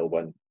a 1-0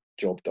 win.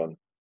 Job done.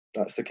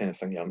 That's the kind of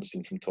thing you haven't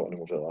seen from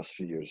Tottenham over the last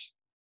few years.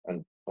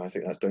 And I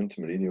think that's down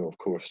to Mourinho, of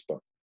course, but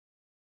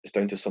it's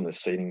down to some of the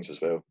signings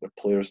as well. They're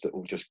players that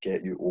will just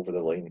get you over the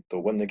line.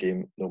 They'll win the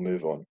game, they'll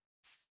move on.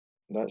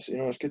 And that's,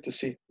 it's good to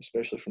see,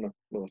 especially from a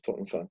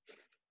Tottenham fan.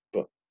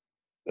 But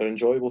they're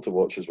enjoyable to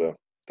watch as well.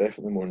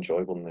 Definitely more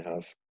enjoyable than they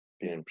have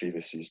been in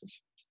previous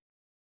seasons.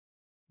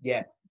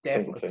 Yeah,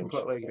 definitely.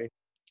 Completely agree.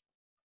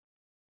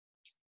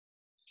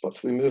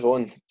 But we move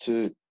on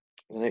to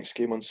the next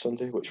game on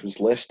Sunday, which was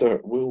Leicester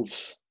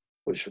Wolves.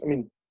 Which,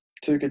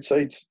 two good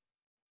sides.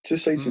 Two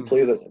sides who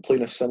play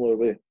in a similar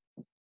way.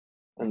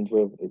 And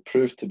well, it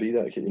proved to be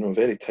that, a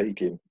very tight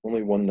game.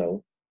 Only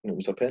 1-0. And it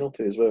was a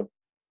penalty as well.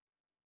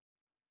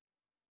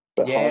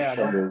 Bit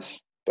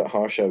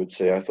harsh, I would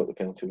say. I thought the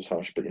penalty was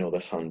harsh, but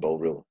this handball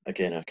rule,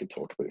 again, I could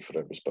talk about it for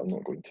hours, but I'm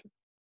not going to.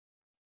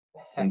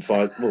 And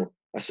I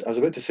was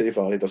about to say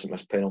Vardy doesn't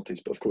miss penalties,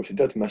 but of course he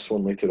did miss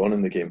one later on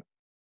in the game.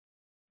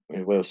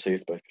 Well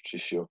saved by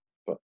Patricio.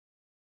 But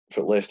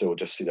for Leicester, we'll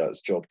just see that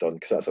as job done,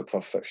 because that's a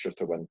tough fixture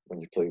to win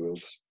when you play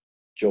Wolves.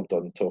 Job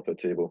done, top of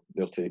the table.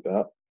 They'll take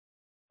that.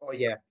 Oh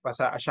yeah,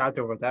 without a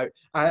shadow of a doubt.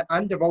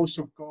 And they've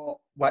also got,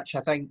 which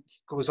I think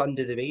goes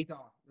under the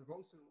radar, they've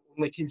also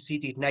only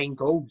conceded 9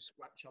 goals,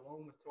 which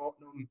along with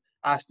Tottenham,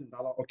 Aston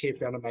Villa, okay,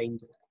 fair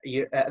mind,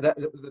 there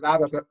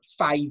are about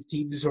 5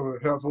 teams who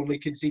have only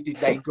conceded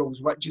 9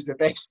 goals, which is the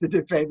best in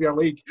the Premier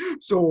League.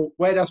 So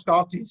when I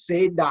started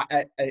saying that,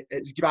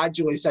 it's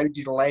gradually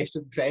sounded less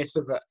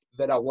impressive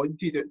than I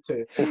wanted it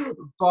to.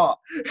 But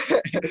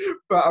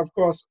of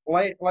course,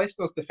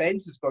 Leicester's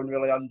defence has gone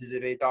really under the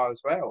radar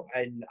as well.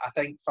 And I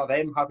think for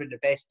them having the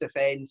best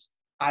defence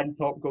and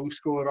top goal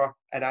scorer,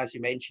 and as you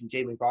mentioned,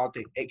 Jamie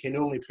Vardy, it can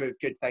only prove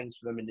good things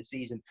for them in the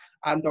season.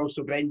 And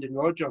also Brendan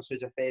Rodgers,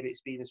 who's a very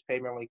experienced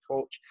Premier League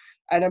coach.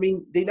 And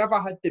they never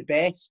had the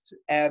best.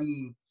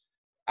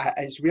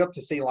 It's weird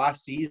to say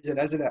last season,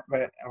 isn't it?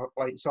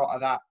 Like sort of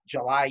that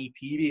July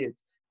period.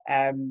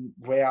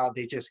 Where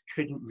they just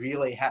couldn't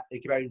really hit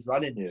the ground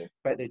running,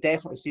 but they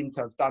definitely seem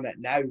to have done it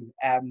now.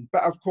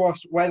 But of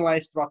course, when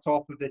Leicester were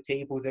top of the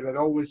table, there were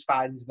always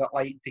fans that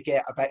like to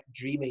get a bit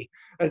dreamy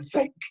and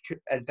think,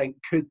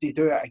 could they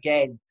do it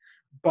again?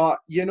 But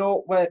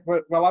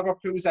with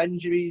Liverpool's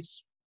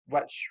injuries,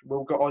 which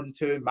we'll get on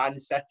to, Man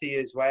City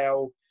as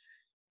well,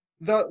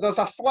 there's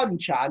a slim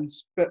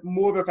chance, but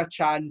more of a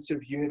chance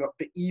of Europe.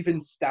 But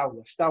even still,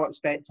 I still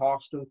expect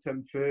Arsenal to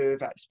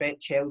improve. I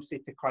expect Chelsea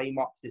to climb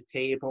up the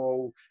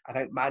table. I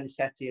think Man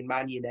City and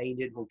Man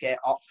United will get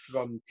up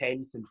from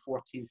 10th and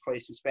 14th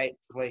place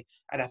respectively.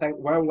 And I think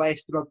while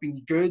Leicester have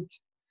been good,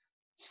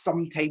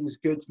 sometimes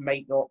good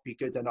might not be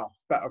good enough.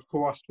 But of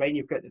course, when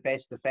you've got the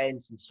best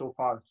defence and so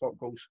far the top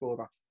goal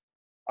scorer,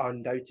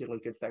 undoubtedly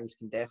good things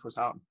can definitely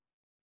happen.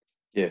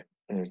 Yeah.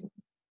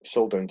 It's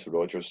all down to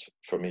Rodgers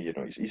for me.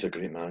 He's a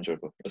great manager,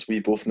 but as we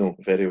both know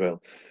very well.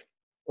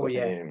 Oh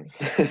yeah.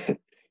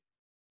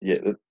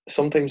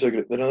 Sometimes they're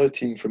great. They're another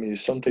team for me.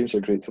 Sometimes they're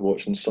great to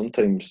watch, and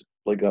sometimes,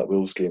 like that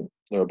Wolves game,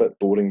 they're a bit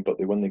boring, but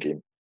they win the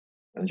game.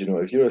 And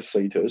if you're a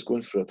side who is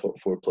going for a top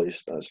 4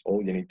 place, that's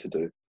all you need to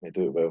do. They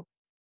do it well.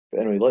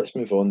 But anyway, let's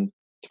move on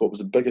to what was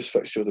the biggest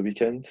fixture of the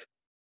weekend: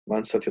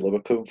 Man City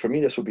Liverpool. For me,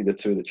 this will be the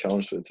two that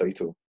challenge for the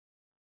title.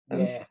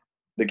 And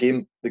the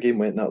game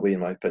went that way, in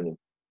my opinion.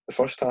 The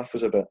first half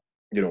was a bit,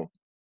 the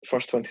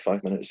first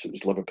 25 minutes, it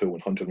was Liverpool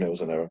 100 miles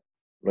an hour,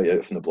 right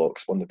out from the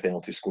blocks, won the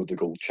penalty, scored the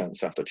goal,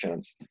 chance after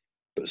chance.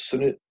 But as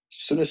soon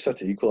as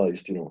City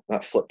equalised,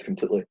 that flipped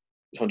completely. It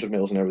was 100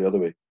 miles an hour the other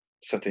way.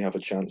 City have a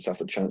chance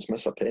after chance,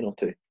 miss a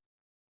penalty.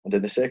 And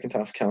then the second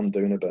half calmed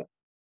down a bit.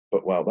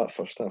 But wow, that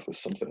first half was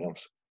something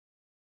else.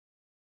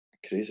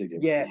 Crazy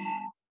game.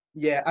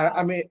 Yeah,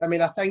 I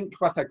mean, I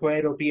think with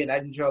Aguero being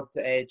injured,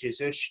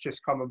 Jesus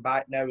just coming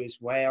back now as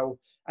well,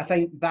 I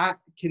think that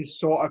can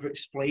sort of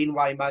explain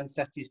why Man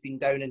City's been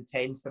down in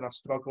 10th and are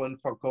struggling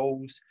for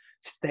goals.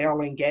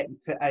 Sterling getting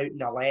put out in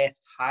the left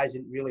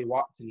hasn't really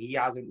worked, and he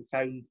hasn't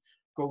found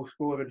goal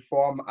scoring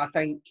form. I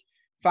think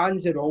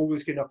fans are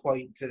always going to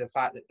point to the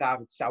fact that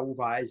David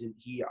Silva isn't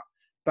here.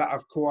 But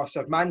of course,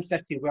 if Man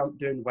City weren't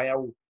doing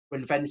well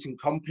when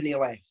Vincent Kompany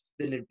left,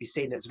 then they'd be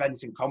saying it's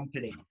Vincent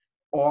Kompany.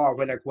 Or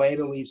when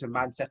Aguero leaves and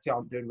Man City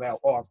aren't doing well,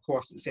 of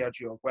course it's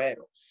Sergio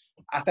Aguero.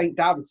 I think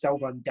David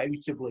Silva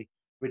undoubtedly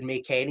would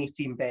make any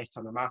team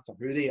better, no matter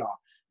who they are.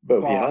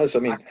 Well, he has.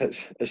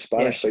 His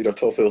Spanish side are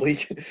top of the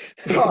league.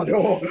 I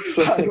know,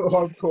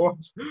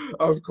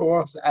 of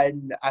course.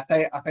 And I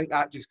think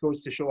that just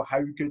goes to show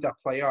how good a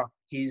player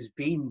he's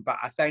been. But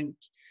I think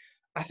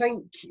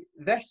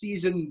this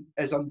season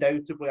is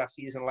undoubtedly a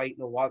season like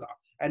no other.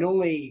 And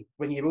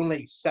when you're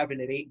only 7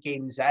 or 8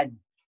 games in,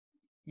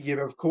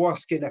 you're of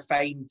course going to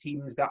find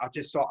teams that are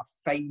just sort of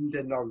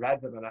finding their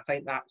rhythm, and I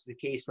think that's the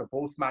case for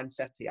both Man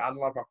City and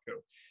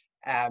Liverpool.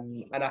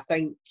 And I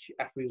think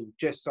if we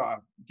just sort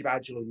of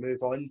gradually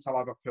move on to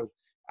Liverpool,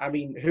 I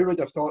mean, who would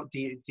have thought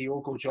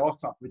Diogo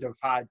Jota would have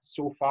had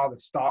so far the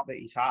start that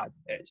he's had?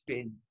 It's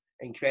been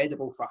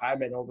incredible for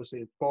him, and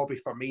obviously Bobby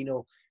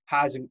Firmino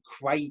hasn't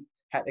quite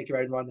hit the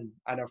ground running.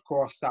 And of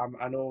course, Sam,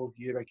 I know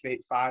you're a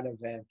great fan of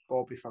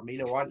Bobby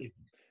Firmino, aren't you?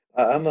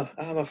 I'm a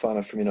fan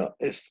of Firmino.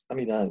 I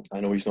mean, I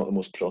know he's not the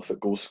most prolific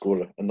goal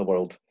scorer in the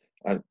world.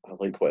 I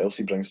like what else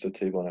he brings to the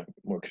table in a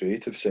more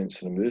creative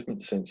sense and a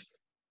movement sense.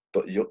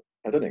 But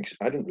I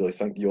didn't really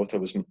think Jota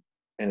was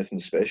anything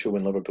special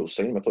when Liverpool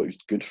signed him. I thought he was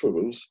good for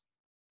Wolves,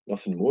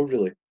 nothing more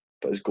really.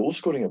 But his goal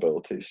scoring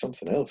ability is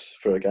something else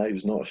for a guy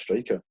who's not a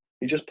striker.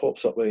 He just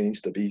pops up where he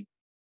needs to be,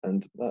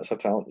 and that's a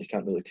talent you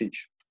can't really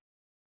teach.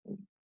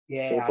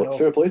 Yeah, I know.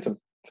 Fair play to him.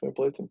 Fair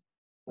play to him.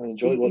 I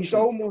enjoy He's watching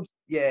him. almost,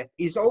 yeah,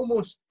 he's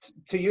almost,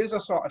 to use a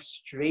sort of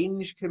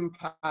strange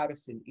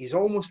comparison, he's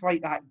almost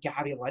like that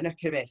Gary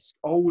Lineker-esque,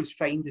 always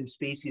finding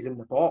spaces in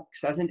the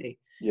box, isn't he?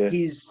 Yeah,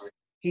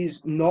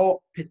 He's not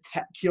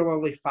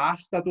particularly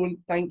fast, I don't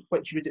think,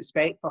 which you would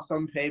expect for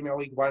some Premier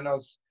League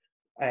winners,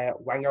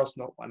 wingers,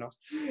 not winners,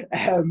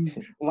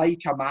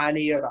 like a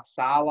Mane or a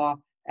Salah,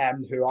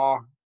 who are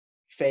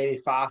very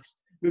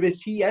fast.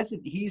 Whereas he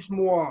isn't. He's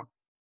more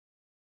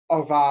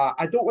of a,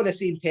 I don't want to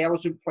say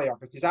intelligent player,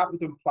 because that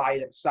would imply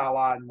that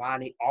Salah and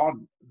Mane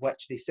aren't,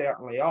 which they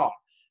certainly are.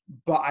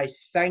 But I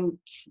think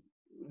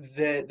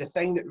the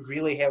thing that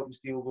really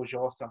helps Diogo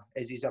Jota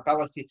is his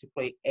ability to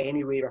play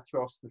anywhere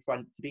across the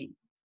front three,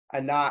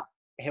 and that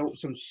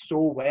helps him so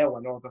well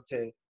in order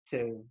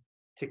to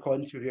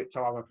contribute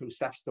to Liverpool's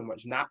system,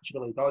 which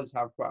naturally does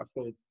have quite a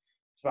fluid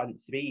front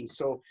three.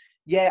 So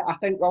yeah, I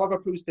think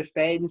Liverpool's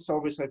defence,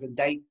 obviously Van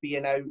Dijk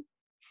being out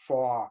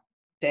for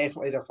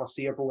definitely the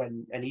foreseeable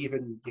and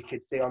even you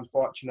could say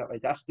unfortunately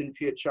distant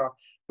future.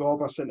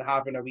 Robertson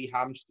having a wee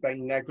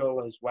hamstring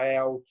niggle as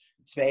well.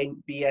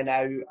 Trent being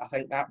out, I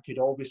think that could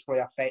obviously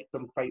affect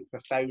them quite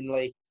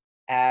profoundly.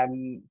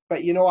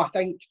 But you know, I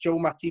think Joe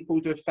Matip will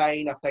do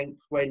fine. I think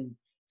when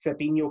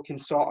Fabinho can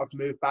sort of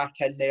move back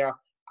in there,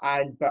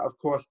 but of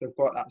course they've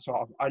got that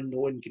sort of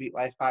unknown Greek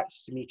left back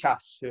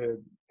Tsimikas,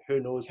 who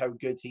knows how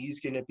good he's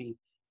going to be.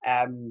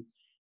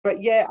 But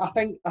yeah, I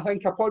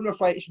think upon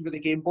reflection for the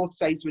game, both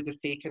sides would have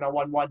taken a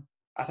 1-1.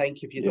 I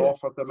think if you'd yeah.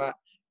 offered them it,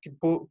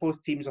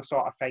 both teams are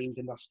sort of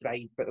finding their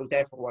stride, but they'll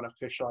definitely want to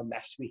push on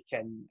this week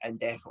and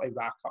definitely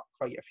rack up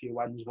quite a few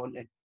wins, won't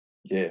they?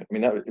 Yeah, I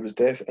mean it was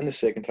in the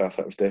second half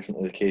that was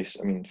definitely the case.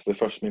 I mean, for the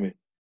first maybe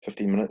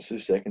 15 minutes of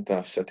the second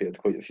half, City had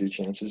quite a few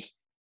chances.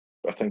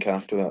 But I think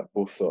after that,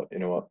 both thought, you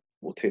know what,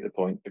 we'll take the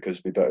point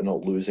because we better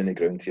not lose any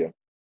ground here.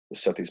 The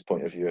City's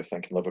point of view, I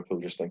think, and Liverpool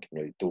just thinking,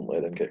 right, don't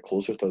let them get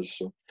closer to us.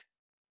 So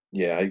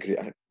yeah, I agree.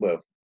 I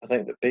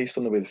think that based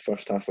on the way the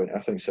first half went, I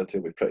think City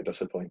will be pretty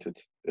disappointed.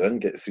 They didn't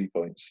get 3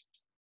 points,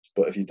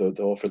 but if you did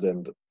offer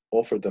them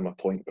a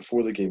point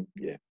before the game,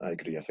 yeah, I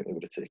agree. I think they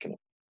would have taken it.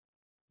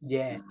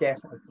 Yeah,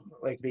 definitely,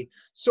 completely agree.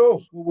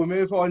 So we'll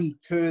move on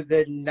to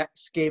the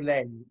next game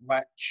then,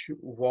 which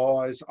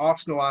was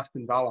Arsenal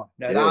Aston Villa.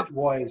 Now Yeah, that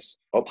was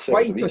upset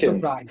of the quite a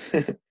weekend.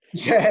 surprise.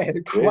 Yeah,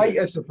 Crazy. quite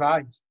a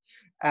surprise.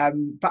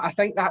 But I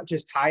think that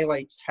just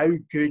highlights how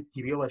good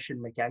Grealish and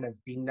McGinn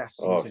have been this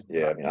Oh season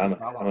yeah, I mean, for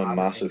Villa, I'm a haven't they?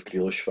 massive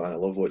Grealish fan. I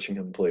love watching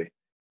him play.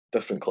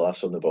 Different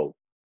class on the ball.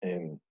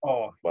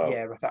 Oh, Wow.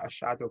 yeah, without a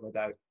shadow of a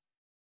doubt.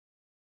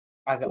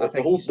 I The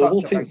think whole he's the such whole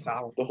a big team,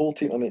 talent. the whole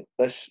team. I mean,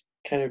 this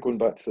kind of going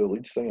back to the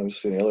Leeds thing I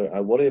was saying earlier.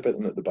 I worry about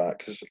them at the back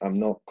because I'm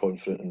not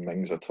confident in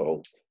Mings at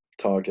all.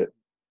 Target,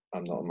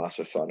 I'm not a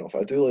massive fan of.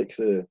 I do like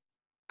the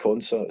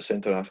Konsa at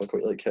centre half. I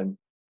quite like him,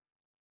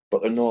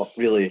 but they're not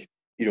really.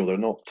 They're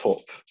not top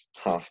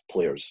half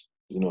players.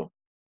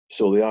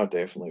 So they are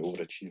definitely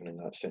overachieving in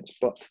that sense.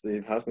 But they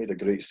have made a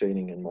great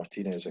signing in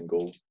Martinez in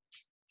goal.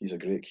 He's a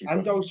great keeper.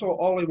 And also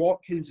Ollie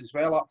Watkins as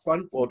well up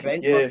front from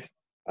Walking, Brentford. yeah,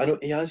 I know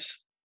he has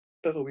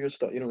a bit of a weird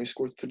start. He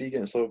scored 3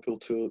 against Liverpool,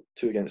 two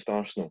against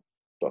Arsenal.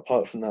 But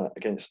apart from that,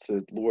 against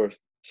the lower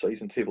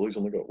sides and table, he's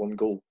only got 1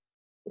 goal,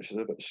 which is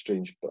a bit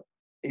strange. But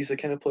he's the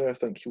kind of player I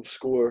think he'll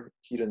score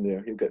here and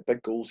there. He'll get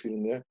big goals here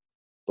and there.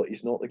 But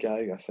he's not the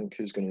guy I think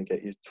who's going to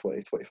get you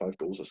 20, 25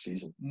 goals a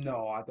season.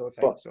 No, I don't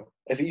think But so.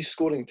 if he's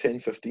scoring 10,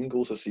 15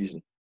 goals a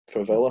season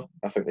for Villa,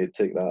 I think they'd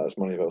take that as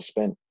money well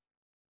spent.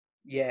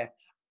 Yeah.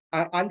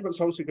 And what's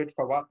also good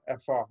for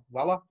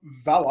Villa,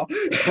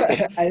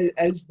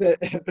 is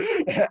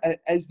that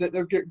is that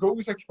they've got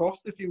goals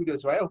across the field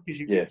as well, because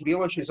you've Yeah, got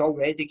Grealish has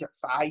already got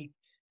 5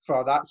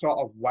 for that sort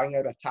of winger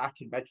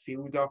attacking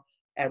midfielder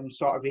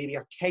sort of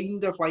area,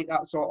 kind of like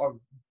that sort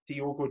of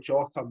Diogo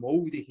Jota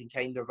mould. He can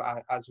kind of,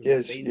 as we were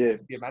yes, saying yeah, a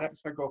few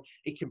minutes ago,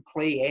 he can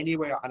play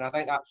anywhere, and I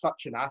think that's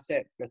such an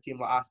asset for a team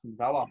like Aston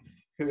Villa,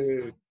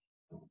 who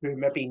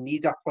maybe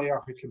need a player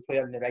who can play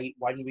on the right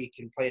one week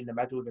and play in the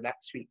middle the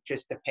next week,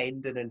 just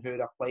depending on who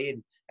they're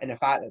playing. And the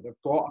fact that they've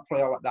got a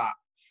player like that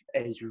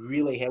is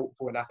really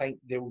helpful, and I think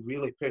they'll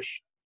really push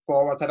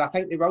forward. And I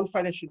think they will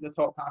finish in the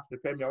top half of the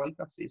Premier League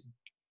this season.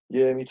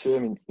 yeah, me too. I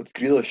mean, with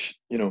Grealish,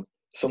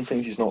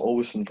 sometimes he's not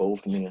always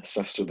involved in the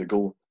assist or the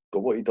goal,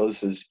 but what he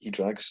does is he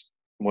drags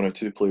 1 or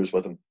 2 players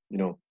with him.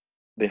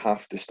 They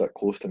have to stick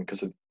close to him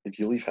because if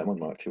you leave him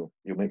unmarked, he'll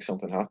make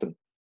something happen.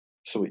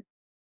 So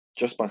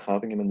just by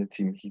having him in the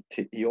team,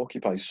 he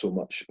occupies so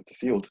much of the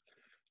field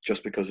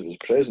just because of his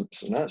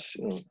presence, and that's,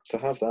 to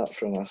have that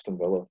for an Aston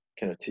Villa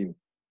kind of team.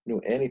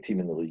 Any team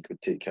in the league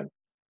would take him.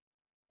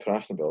 For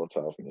Aston Villa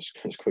to have him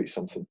is quite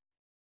something,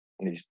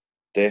 and he's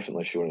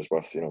definitely shown his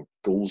worth.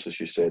 Goals, as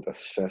you said,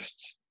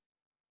 assists.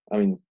 I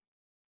mean,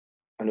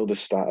 I know the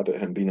stat about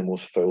him being the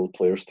most fouled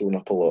players thrown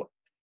up a lot.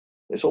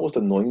 It's almost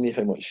annoying me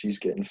how much he's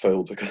getting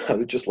fouled, because I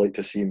would just like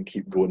to see him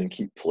keep going and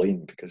keep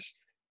playing, because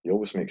he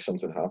always makes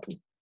something happen.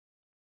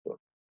 But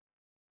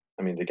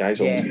I mean, the guy's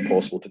almost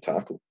impossible to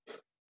tackle.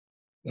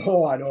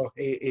 Oh, I know,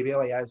 he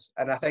really is.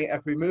 And I think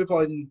if we move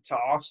on to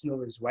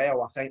Arsenal as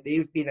well, I think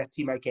they've been a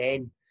team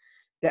again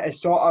that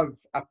has sort of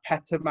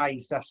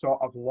epitomised this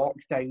sort of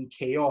lockdown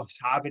chaos,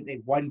 having to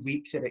 1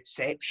 week they're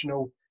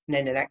exceptional, and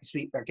then the next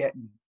week they're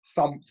getting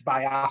thumped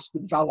by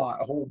Aston Villa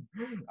at home.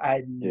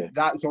 And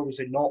that's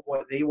obviously not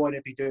what they want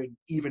to be doing,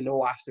 even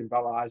though Aston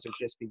Villa, as I've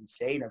just been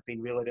saying, have been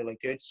really, really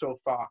good so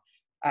far.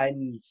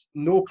 And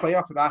no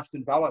player from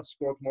Aston Villa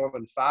scored more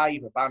than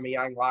 5.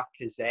 Aubameyang,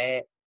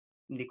 Lacazette,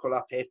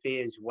 Nicola Pepe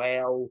as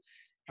well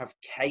have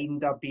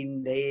kind of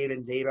been there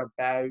and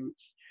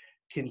thereabouts,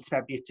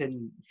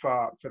 contributing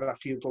for a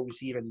few goals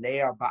here and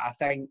there. But I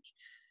think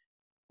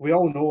we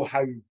all know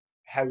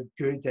how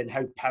good and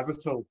how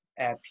pivotal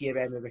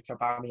Pierre-Emerick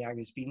Aubameyang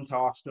has been to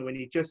Arsenal, and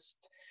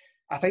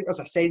I think there's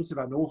a sense of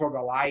an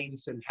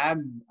over-reliance on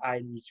him,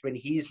 and when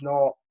he's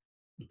not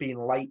being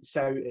lights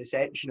out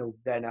exceptional,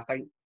 then I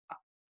think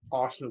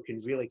Arsenal can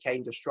really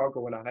kind of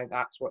struggle, and I think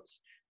that's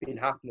what's been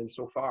happening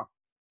so far.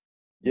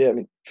 Yeah, I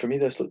mean, for me,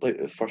 this looked like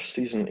the first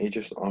season in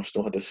ages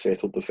Arsenal had a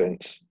settled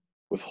defence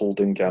with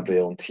Holding,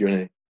 Gabriel and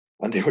Tierney,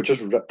 and they were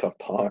just ripped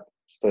apart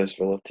by this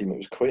Villa team. It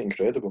was quite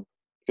incredible.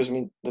 Because, I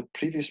mean, the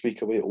previous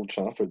week away at Old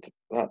Trafford,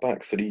 that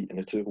back three and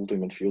the two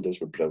holding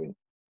midfielders were brilliant.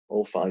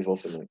 All 5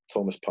 of them, like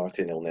Thomas Partey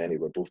and El Neni,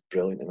 were both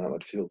brilliant in that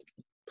midfield.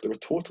 But they were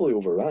totally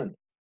overran.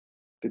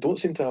 They don't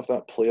seem to have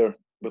that player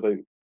without,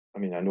 I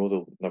mean, I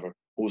know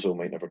Ozil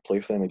might never play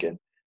for them again,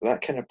 but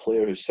that kind of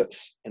player who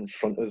sits in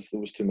front of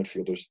those two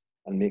midfielders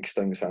and makes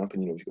things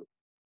happen.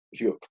 If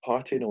you've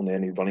got Partey and El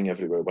Neni running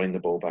everywhere, winning the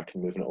ball back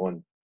and moving it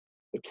on,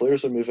 the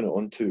players they're moving it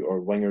on to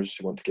are wingers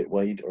who want to get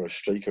wide, or a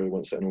striker who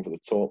wants it in over the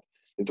top.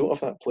 They don't have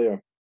that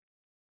player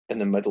in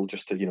the middle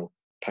just to,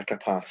 pick a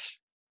pass,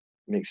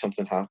 make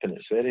something happen.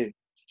 It's very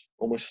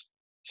almost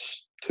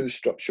too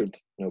structured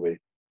in a way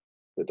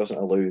that doesn't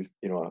allow,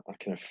 a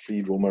kind of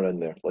free roamer in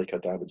there, like a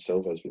David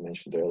Silva, as we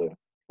mentioned earlier.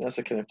 And that's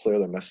the kind of player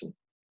they're missing.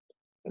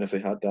 And if they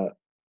had that,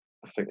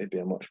 I think they'd be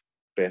a much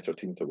better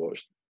team to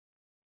watch.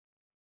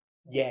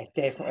 Yeah,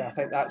 definitely. I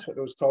think that's what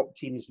those top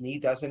teams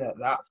need, isn't it?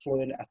 That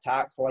fluent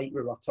attack, like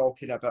we were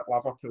talking about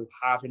Liverpool,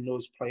 having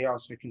those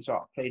players who can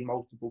sort of play in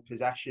multiple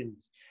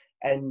positions.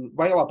 And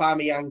while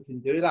Aubameyang can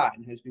do that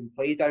and has been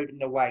played out in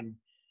the wing,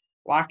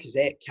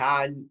 Lacazette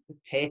can,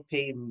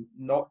 Pepe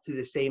not to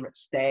the same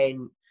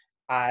extent.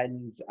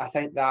 And I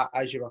think that,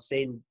 as you were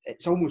saying,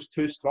 it's almost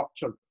too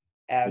structured.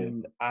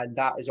 And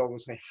that is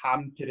obviously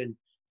hampering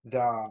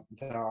their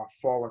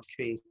forward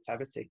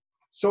creativity.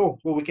 So,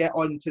 will we get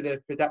on to the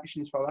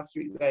predictions for this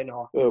week then?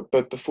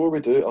 But before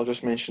we do, I'll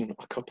just mention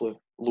a couple of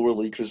lower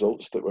league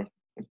results that were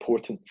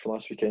important for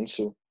last weekend.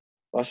 So,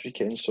 last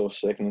weekend saw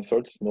second and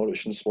third,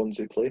 Norwich and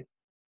Swansea play.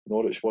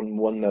 Norwich won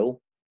 1-0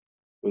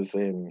 with,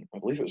 I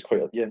believe it was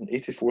quite an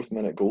 84th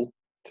minute goal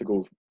to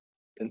go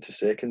into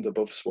second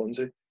above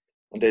Swansea.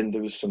 And then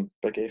there was some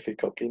big FA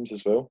Cup games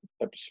as well.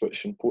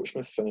 Ipswich and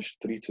Portsmouth finished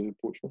 3-2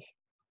 Portsmouth.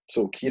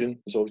 So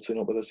Kieran is obviously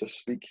not with us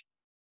this week.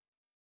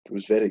 I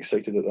was very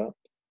excited at that.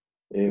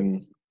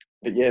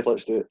 But yeah,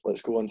 let's do it.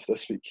 Let's go on to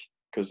this week,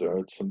 because there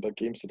are some big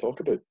games to talk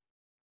about.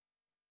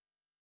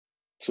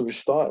 So we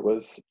start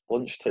with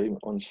lunchtime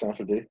on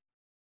Saturday,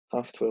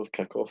 12:30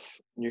 kickoff,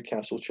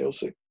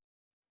 Newcastle-Chelsea.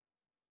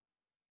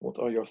 What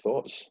are your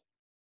thoughts?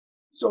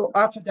 So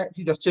I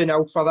predicted a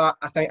 2-0 for that.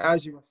 I think,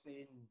 as you were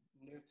saying,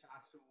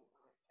 Newcastle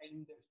are a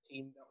kind of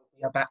team that will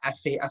be a bit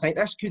iffy. I think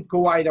this could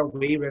go either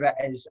way, where it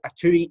is a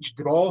 2-each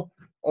draw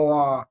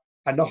or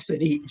a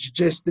nothing each,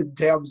 just in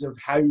terms of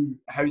how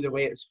the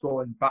way it's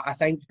going. But I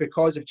think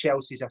because of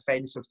Chelsea's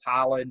offensive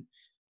talent,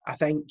 I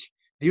think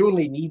they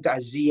only need a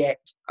Ziyech,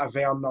 a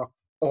Werner,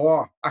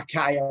 or a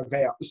Kai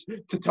Havertz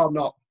to turn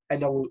up,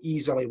 and they will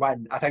easily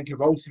win. I think if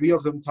all 3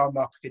 of them turn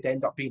up, it could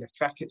end up being a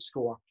cricket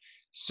score.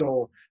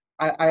 So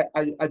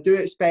I do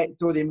expect,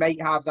 though, they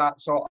might have that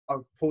sort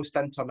of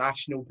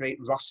post-international break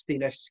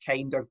rustiness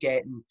kind of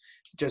getting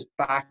just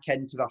back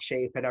into their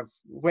shape. And I've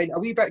went a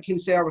wee bit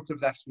conservative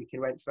this week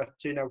and went for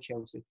 2-0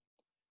 Chelsea.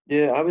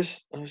 Yeah, I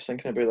was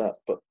thinking about that,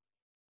 but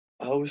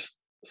I was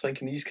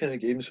thinking these kind of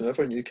games,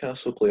 whenever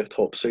Newcastle play a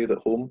top side at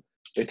home,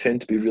 they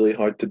tend to be really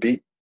hard to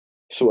beat.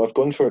 So I've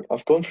gone for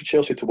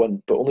Chelsea to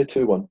win, but only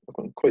 2-1. I've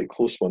gone quite a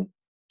close one.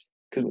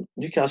 Because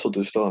Newcastle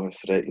do still have a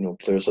threat,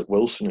 players like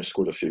Wilson who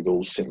scored a few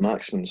goals. St.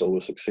 Maximin's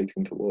always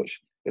exciting to watch.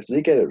 If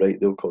they get it right,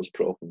 they'll cause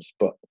problems.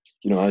 But,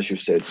 as you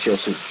said,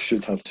 Chelsea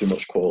should have too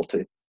much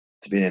quality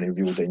to be in any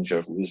real danger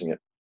of losing it.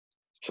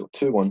 So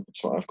 2-1 is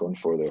what I've gone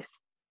for there.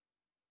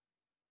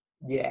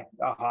 Yeah,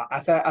 I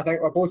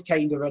think we're both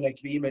kind of in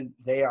agreement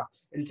there.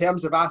 In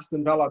terms of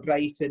Aston Villa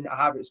Brighton, I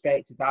have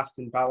expected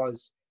Aston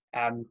Villa's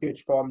good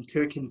form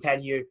to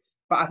continue,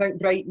 but I think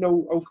Brighton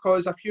will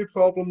cause a few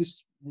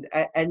problems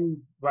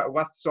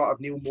with sort of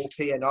Neil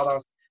Mopey and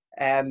others.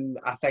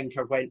 I think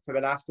I went for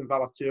an Aston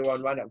Villa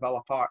 2-1 win at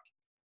Villa Park.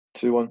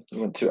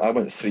 2-1. I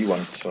went 3-1,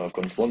 so I've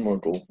gone one more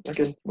goal.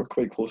 Again, we're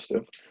quite close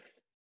there.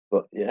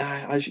 But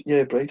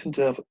yeah, Brighton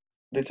do have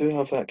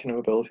that kind of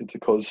ability to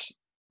cause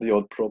the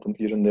odd problem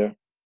here and there.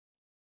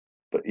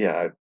 But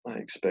yeah, I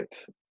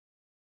expect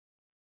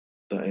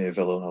that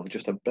Villa will have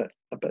just a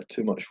bit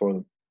too much for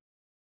them.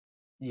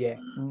 Yeah.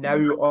 Now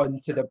on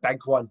to the big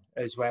one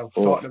as well.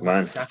 Oh Tottenham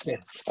man, City.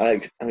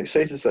 I'm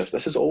excited for this.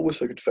 This is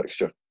always a good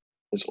fixture.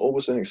 It's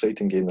always an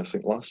exciting game. I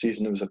think last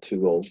season it was a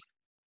 2-2,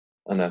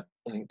 and I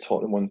think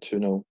Tottenham won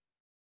 2-0.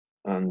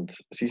 And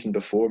the season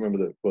before,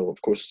 remember that? Well,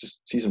 of course, the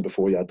season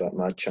before you had that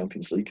mad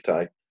Champions League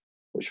tie,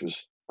 which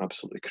was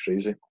absolutely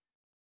crazy.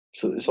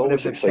 So it's One of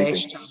always the exciting.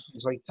 best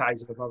Champions League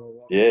ties I've ever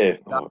watched. Yeah,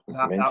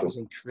 That was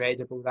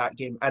incredible, that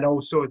game. And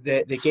also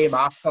the game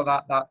after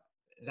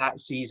that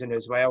season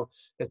as well,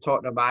 the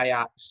Tottenham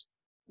Ajax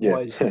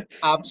was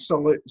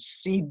absolute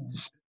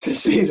scenes, to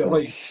say the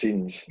least.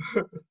 Scenes.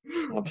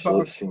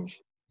 Absolute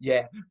scenes.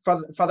 Yeah.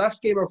 For this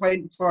game I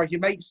went for, you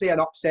might say an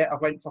upset, I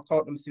went for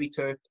Tottenham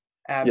 3-2.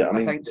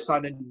 I think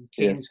Son and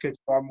Kane's good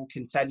form will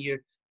continue.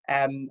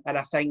 And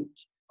I think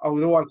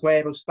although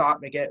Aguero's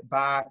starting to get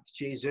back,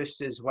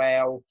 Jesus as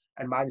well,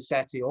 and Man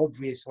City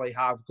obviously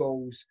have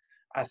goals,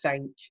 I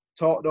think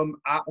Tottenham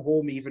at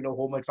home, even though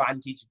home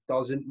advantage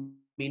doesn't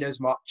mean as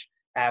much,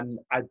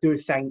 I do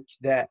think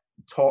that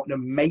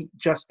Tottenham might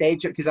just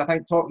edge it, because I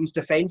think Tottenham's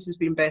defence has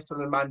been better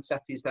than Man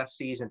City's this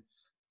season.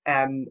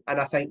 And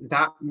I think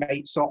that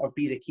might sort of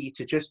be the key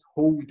to just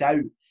hold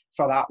out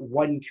for that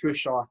one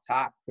crucial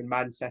attack when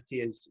Man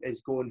City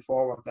is going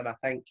forward. And I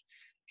think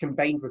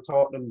combined with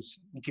Tottenham's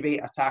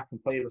great attack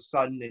and play with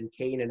Son and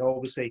Kane, and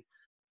obviously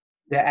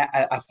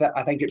I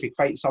think it'd be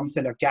quite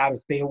something if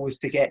Gareth Bale was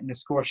to get in the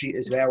score sheet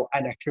as well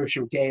in a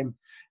crucial game.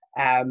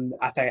 I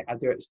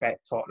do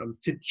expect Tottenham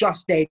to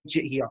just edge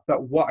it here,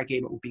 but what a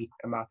game it will be,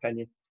 in my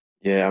opinion.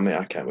 Yeah, I mean,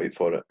 I can't wait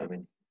for it. I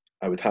mean,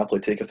 I would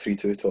happily take a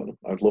 3-2 Tottenham.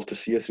 I'd love to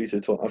see a 3-2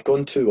 Tottenham. I've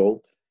gone 2-2,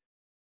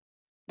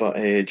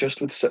 but just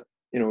with,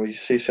 you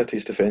say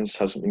City's defence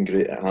hasn't been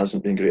great. It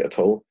hasn't been great at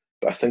all.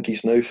 But I think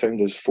he's now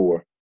found his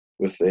four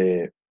with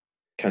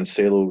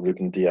Cancelo,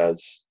 Ruben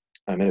Diaz,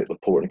 Emerick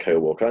Laporte, and Kyle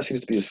Walker. That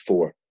seems to be his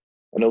four.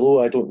 And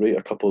although I don't rate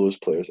a couple of those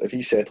players, if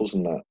he settles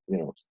in that,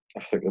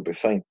 I think they'll be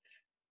fine.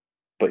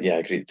 But yeah, I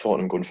agree.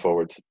 Tottenham going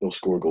forward, they'll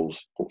score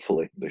goals.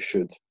 Hopefully, they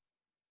should.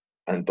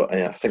 But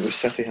I think with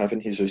City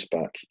having Jesus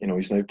back,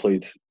 he's now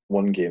played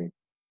one game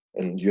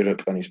in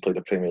Europe and he's played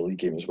a Premier League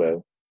game as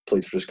well.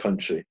 Played for his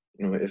country.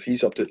 If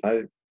he's up to,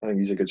 I think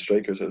he's a good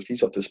striker. So if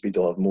he's up to speed,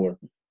 they'll have more.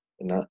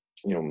 And that,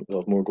 they'll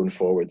have more going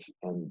forward.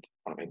 And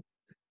I mean,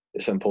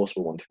 it's an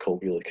impossible one to call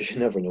really, because you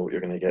never know what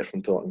you're going to get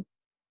from Tottenham.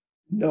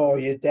 No,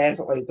 you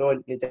definitely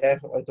don't. You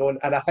definitely don't.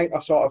 And I think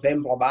they're sort of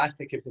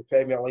emblematic of the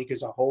Premier League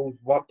as a whole.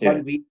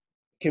 One week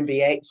can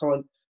be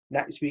excellent.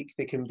 Next week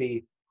they can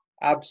be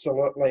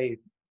absolutely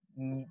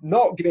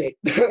not great.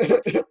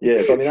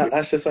 Yeah, but I mean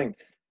that's the thing.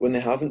 When they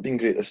haven't been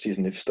great this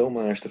season, they've still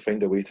managed to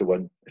find a way to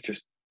win. It's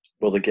just,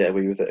 will they get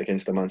away with it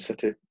against the Man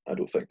City? I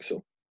don't think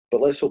so.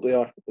 But let's hope they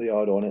are. They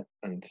are on it,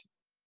 and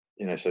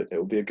so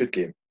it'll be a good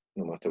game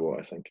no matter what,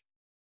 I think.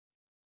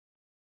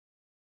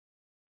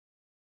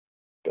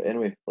 But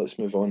anyway, let's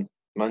move on.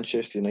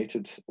 Manchester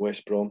United,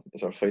 West Brom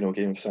is our final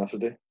game of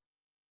Saturday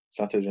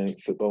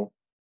night football.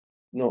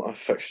 Not a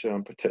fixture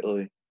I'm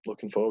particularly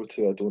looking forward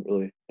to. I don't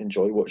really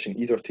enjoy watching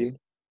either team.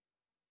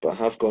 But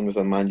I have gone with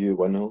a Man U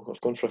win. I've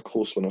gone for a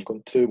close one. I've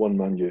gone 2-1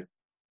 Man U.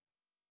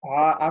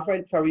 I've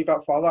went for a wee bit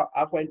further.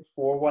 I've went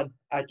 4-1.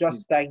 I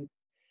just think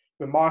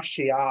with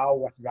Martial,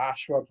 with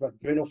Rashford, with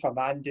Bruno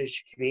Fernandes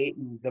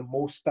creating the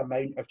most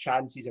amount of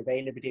chances of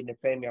anybody in the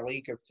Premier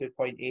League of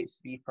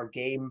 2.83 per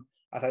game,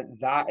 I think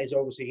that is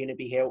obviously going to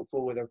be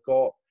helpful where they've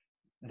got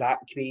that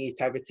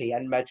creativity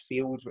in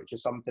midfield, which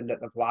is something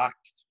that they've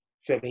lacked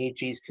for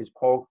ages, because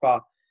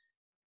Pogba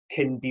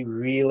can be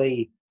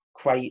really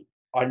quite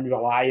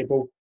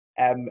unreliable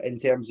in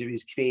terms of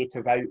his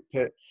creative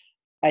output.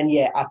 And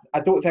yeah, I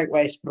don't think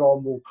West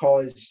Brom will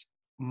cause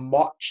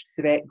much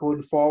threat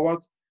going forward.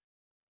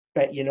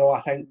 But,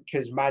 I think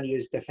because Man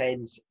U's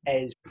defence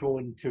is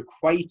prone to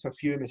quite a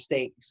few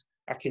mistakes,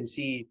 I can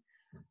see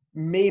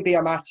maybe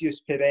a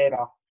Matheus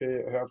Pereira,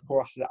 who of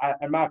course,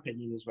 in my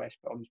opinion, is West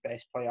Brom's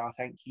best player. I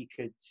think he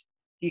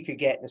could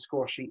get in the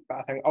score sheet. But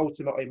I think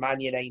ultimately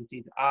Man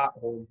United at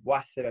home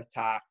with their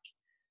attack,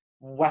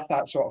 with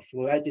that sort of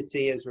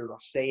fluidity, as we were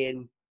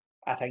saying,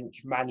 I think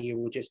Man U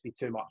will just be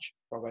too much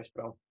for West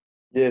Brom.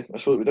 Yeah, I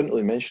suppose we didn't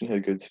really mention how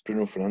good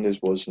Bruno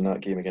Fernandes was in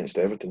that game against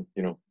Everton.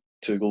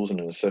 2 goals and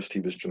an assist. He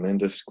was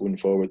tremendous going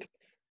forward.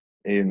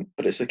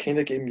 But it's the kind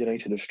of game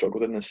United have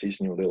struggled in this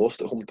season. They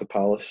lost at home to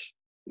Palace.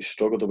 They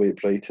struggled away at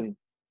Brighton.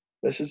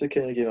 This is the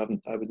kind of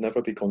game I would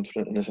never be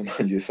confident in as a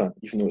Man U fan,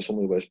 even though it's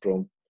only West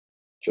Brom,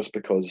 just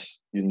because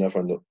you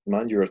never know.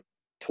 Man U are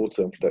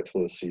totally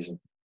unpredictable this season.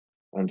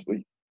 And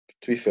to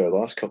be fair, the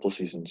last couple of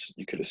seasons,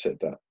 you could have said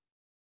that.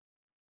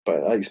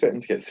 But I expect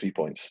them to get 3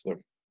 points. They're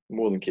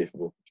more than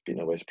capable of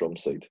beating a West Brom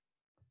side.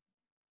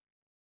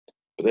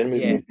 But then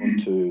we move on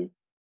to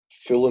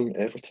Fulham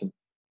Everton.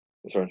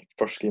 It's our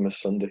first game is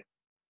Sunday.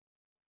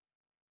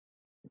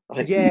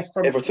 I think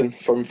Everton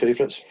firm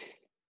favourites.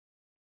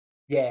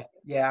 Yeah,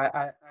 I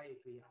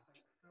agree. I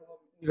think Fulham,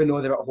 even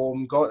though they're at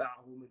home, got that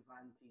home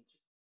advantage.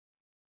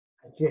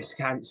 I just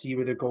can't see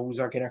where the goals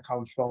are going to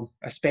come from,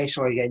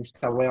 especially against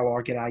a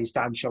well-organised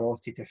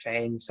Ancelotti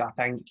defence. I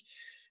think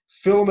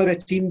Fulham are a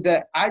team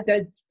that I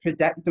did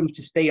predict them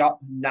to stay up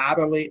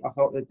narrowly. I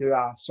thought they'd do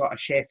a sort of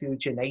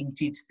Sheffield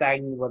United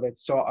thing where they'd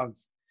sort of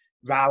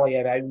rally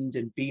around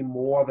and be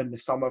more than the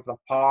sum of the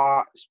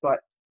parts, but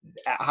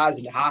it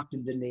hasn't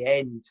happened in the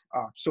end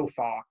so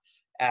far.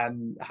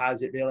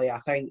 Has it really? I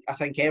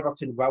think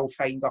Everton will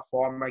find a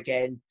form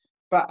again,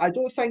 but I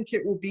don't think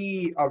it will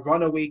be a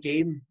runaway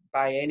game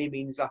by any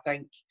means. I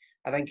think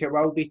it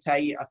will be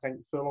tight. I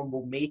think Fulham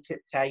will make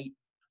it tight.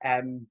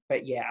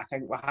 But yeah, I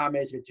think with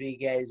James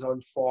Rodriguez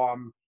on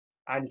form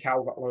and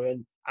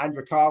Calvert-Lewin and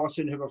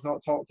Richarlison, who we've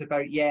not talked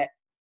about yet,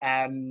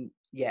 I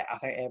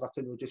think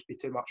Everton will just be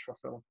too much for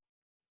Fulham.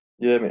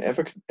 Yeah, I mean,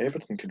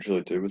 Everton could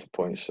really do with the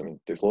points. I mean,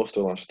 they've lost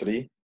their last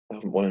 3. They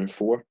haven't won in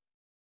 4.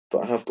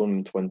 But I have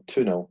gone to win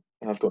 2-0.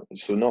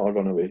 So not a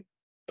runaway,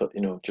 but,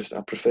 just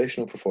a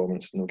professional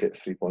performance, and they'll get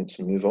 3 points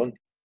and move on.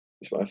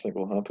 Is what I think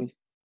will happen.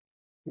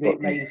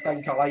 Great minds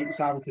think alike,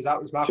 Sam, because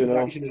that was my 2-0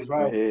 prediction as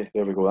well. Hey,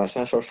 there we go. That's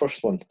our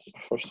first one.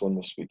 Our first one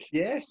this week.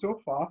 Yeah, so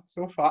far.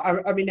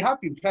 I mean, they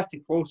have been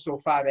pretty close so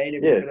far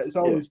anyway, but it's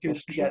always good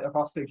to get the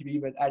first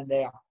agreement in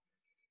there.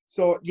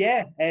 So,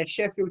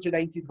 Sheffield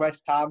United,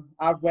 West Ham.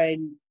 I've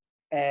went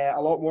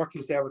a lot more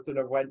conservative.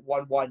 I've went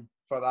 1-1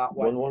 for that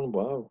one. 1-1,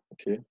 wow.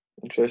 Okay,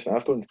 interesting.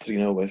 I've gone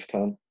 3-0 West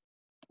Ham.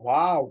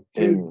 Wow,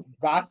 two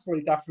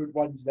vastly different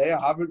ones there,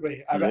 haven't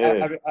we?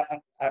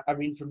 I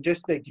mean, from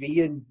just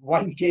agreeing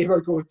one game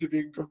ago to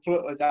being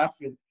completely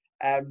different.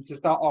 To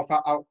start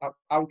off,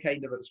 I'll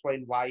kind of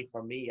explain why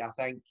for me. I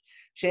think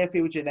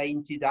Sheffield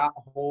United at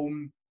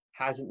home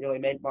hasn't really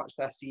meant much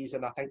this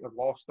season. I think they've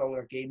lost all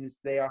their games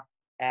there.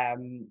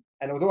 And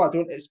although I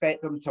don't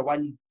expect them to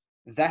win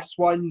this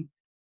one,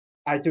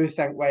 I do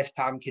think West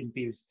Ham can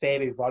be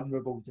very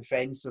vulnerable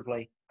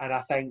defensively. And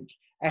I think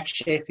if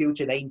Sheffield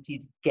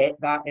United get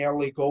that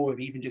early goal, or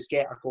even just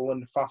get a goal in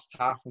the first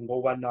half and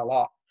go 1-0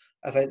 up,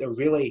 I think they'll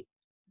really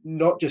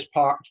not just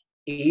park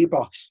a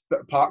bus,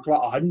 but park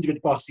like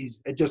 100 buses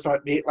and just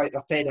make like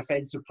their 10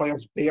 offensive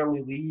players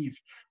barely leave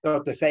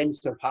their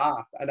defensive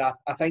half. And I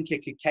think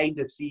you could kind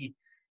of see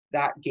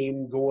that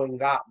game going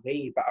that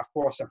way. But of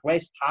course, if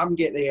West Ham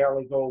get the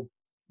early goal,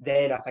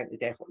 then I think they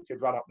definitely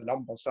could run up the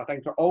numbers. So I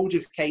think it all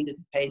just kind of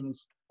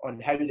depends on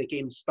how the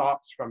game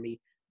starts for me.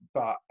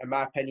 But in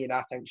my opinion,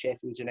 I think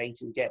Sheffield United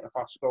will get the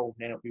first goal,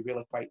 and then it'll be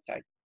really quite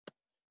tight.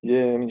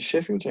 Yeah, I mean,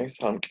 Sheffield United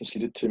haven't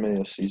conceded too many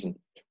this season,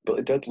 but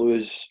they did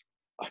lose.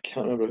 I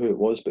can't remember who it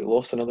was, but they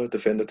lost another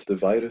defender to the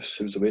virus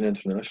who was away on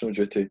international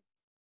duty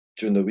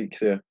during the week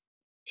there.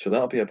 So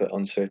that'll be a bit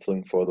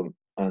unsettling for them.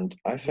 And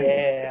I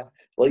think,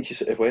 like you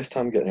said, if West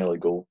Ham get an early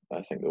goal,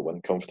 I think they'll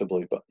win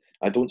comfortably. But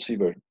I don't see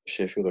where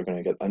Sheffield are going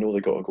to get. I know they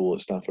got a goal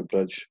at Stamford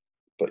Bridge,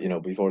 but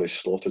we've already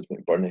slaughtered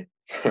McBurney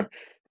for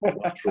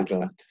that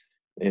programme.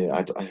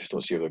 I just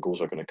don't see where the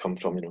goals are going to come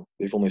from.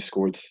 They've only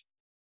scored.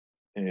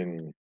 How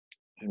many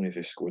have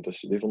they scored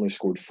this? They've only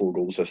scored 4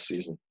 goals this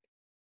season.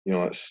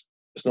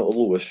 It's not the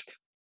lowest.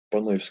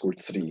 Burnley have scored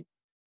 3,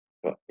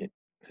 but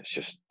it's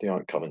just they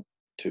aren't coming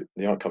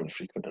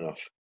frequent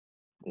enough,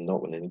 and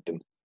not when they need them.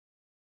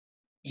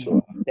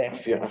 So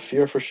I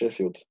fear for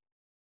Sheffield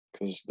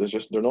because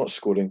they're not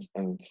scoring,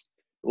 and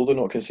although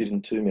they're not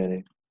conceding too many,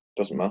 it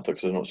doesn't matter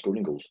because they're not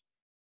scoring goals.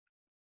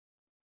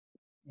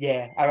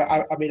 Yeah,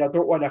 I mean, I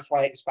don't want to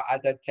flex, but I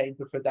did kind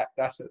of predict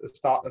this at the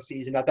start of the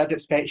season. I did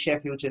expect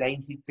Sheffield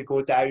United to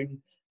go down.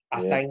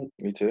 I think.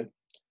 Me too.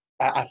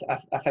 I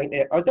think.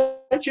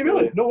 Did you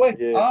really? Yeah, no way.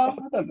 Yeah, I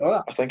didn't know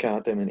that. I think I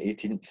had them in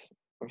 18th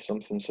or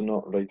something, so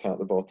not right at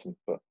the bottom,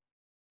 but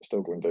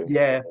still going down.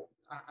 Yeah,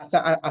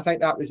 I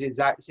think that was the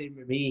exact same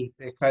with me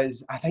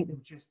because I think they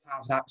just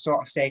have that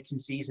sort of second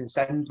season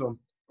syndrome,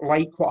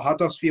 like what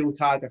Huddersfield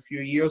had a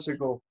few years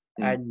ago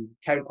and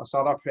countless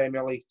other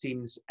Premier League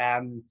teams.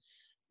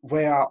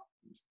 Where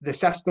the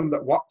system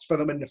that worked for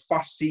them in the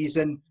first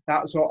season,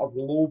 that sort of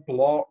low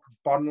block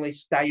Burnley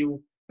style,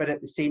 but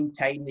at the same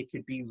time they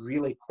could be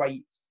really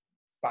quite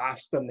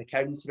fast on the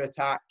counter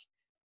attack,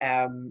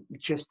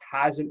 just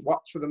hasn't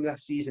worked for them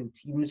this season.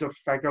 Teams have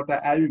figured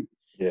it out.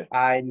 Yeah.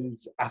 And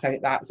I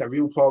think that's a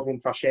real problem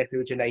for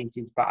Sheffield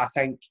United. But I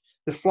think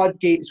the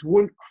floodgates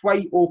won't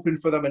quite open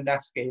for them in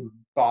this game,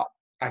 but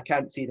I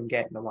can't see them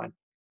getting the win.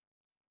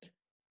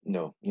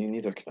 No,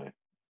 neither can I.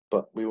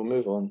 But we will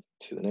move on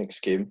to the next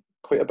game.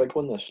 Quite a big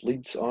one, this.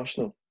 Leeds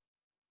Arsenal.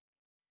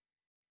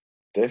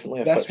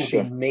 Definitely a fixture. This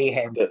will be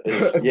mayhem.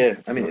 Yeah,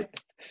 I mean,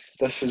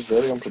 this is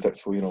very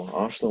unpredictable.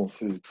 Arsenal,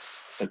 who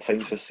at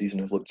times this season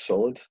have looked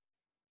solid,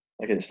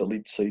 against the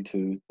Leeds side,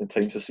 who at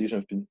times this season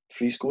have been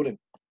free scoring.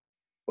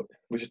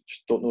 we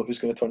just don't know who's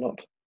going to turn up,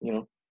 you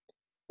know.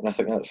 And I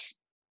think that's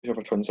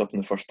whoever turns up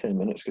in the first 10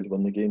 minutes could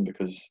win the game,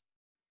 because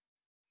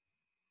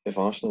if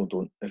Arsenal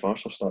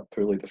start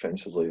poorly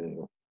defensively, you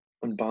know,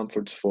 on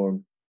Bamford's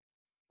form,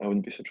 I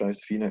wouldn't be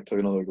surprised if he nicked out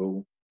another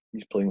goal.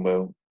 He's playing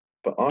well.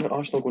 But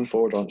Arsenal going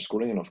forward aren't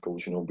scoring enough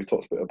goals. You know, we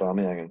talked about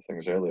Aubameyang and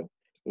things earlier.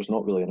 There's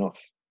not really enough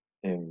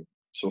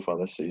so far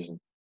this season.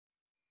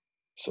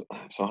 So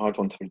it's a hard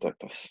one to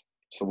predict this.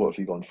 So what have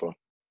you gone for?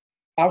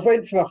 I've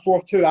went for a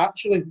 4-2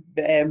 actually,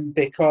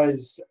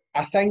 because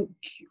I think,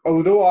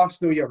 although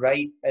Arsenal, you're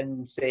right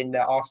in saying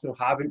that Arsenal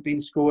haven't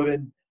been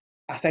scoring,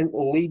 I think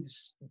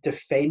Leeds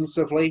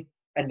defensively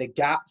and the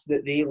gaps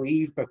that they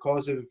leave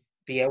because of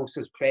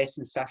Bielsa's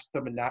pressing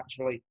system, and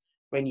naturally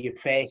when you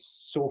press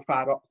so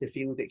far up the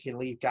field it can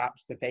leave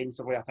gaps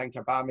defensively. I think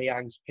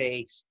Aubameyang's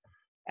pace,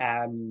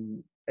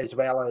 as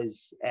well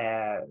as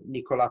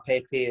Nicola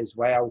Pepe as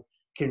well,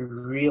 can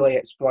really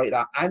exploit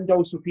that. And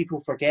also people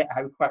forget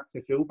how quick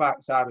the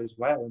fullbacks are as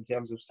well in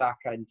terms of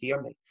Saka and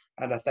Tierney.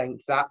 And I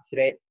think that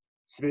threat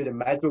through the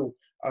middle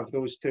of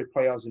those two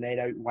players and then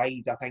out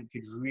wide, I think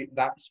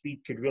that speed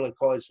could really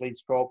cause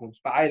Leeds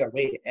problems. But either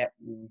way,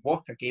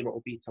 what a game it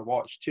will be to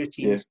watch. Two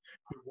teams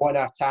who want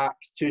to attack,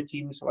 two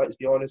teams, let's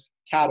be honest,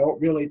 cannot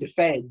really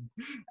defend.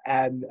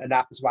 And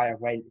that's why I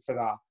went for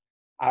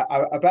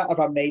a bit of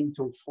a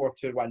mental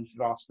 4-2 win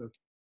for Arsenal.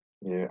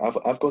 Yeah,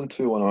 I've gone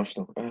 2-1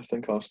 Arsenal. I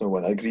think Arsenal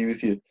win. I agree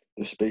with you.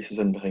 The spaces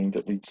in behind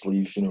that Leeds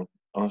leave, you know,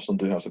 Arsenal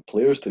do have the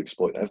players to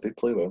exploit it. If they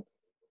play well,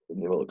 then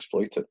they will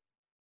exploit it.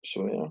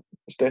 So yeah,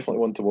 it's definitely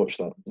one to watch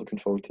that. Looking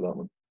forward to that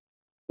one.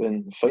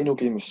 Then final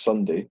game of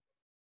Sunday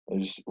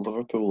is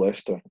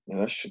Liverpool-Leicester.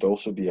 Now this should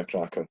also be a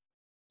cracker,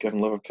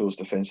 given Liverpool's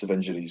defensive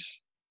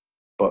injuries.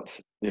 But,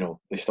 you know,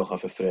 they still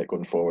have a threat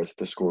going forward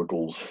to score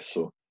goals.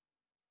 So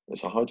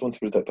it's a hard one to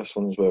predict this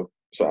one as well.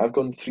 So I've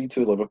gone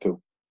 3-2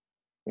 Liverpool.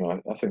 You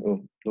know, I think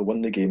they'll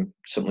win the game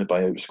simply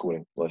by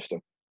outscoring Leicester.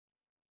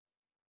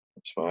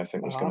 That's what I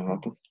think is going to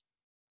happen.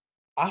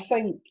 I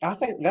think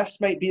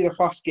this might be the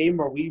first game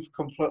where we've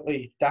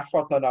completely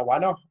differed on a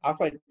winner. I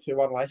went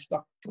 2-1 Leicester.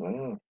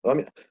 I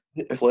mean,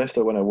 if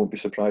Leicester win, I won't be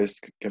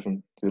surprised,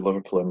 given who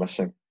Liverpool are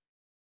missing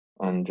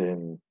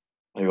and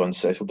how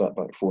unsettled that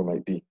back four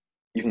might be.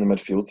 Even the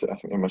midfield, I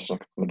think they're missing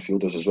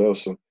midfielders as well,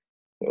 so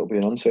it'll be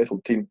an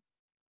unsettled team.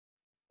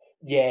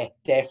 Yeah,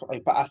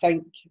 definitely. But I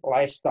think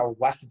Leicester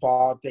with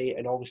Vardy,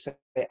 and obviously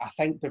I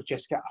think they've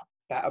just got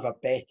a bit of a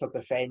better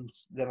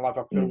defence than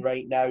Liverpool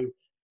right now.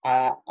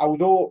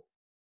 Although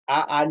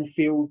at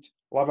Anfield,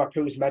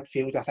 Liverpool's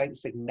midfield I think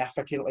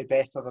significantly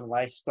better than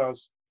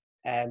Leicester's.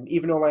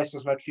 Even though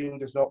Leicester's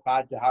midfield is not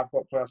bad, they have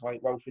got players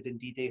like Wilfred and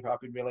Ndidi who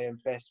I've been really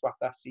impressed with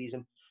this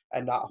season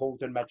in that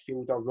holding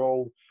midfielder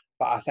role.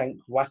 But I think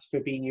with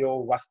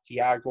Fabinho, with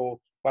Thiago,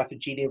 with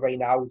Gini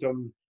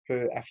Wijnaldum,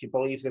 who, if you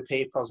believe the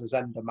papers, is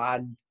in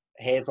demand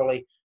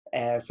heavily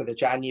for the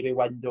January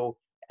window,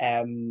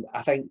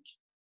 I think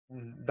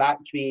that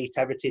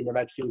creativity in the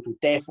midfield will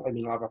definitely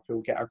mean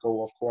Liverpool get a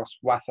goal, of course,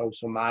 with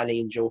also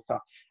Mane and Jota,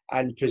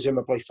 and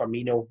presumably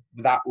Firmino.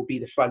 That will be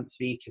the front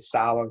three, because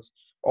Salah's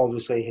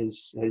obviously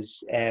has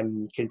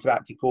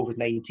contracted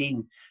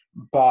COVID-19.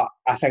 But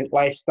I think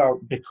Leicester,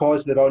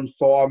 because they're on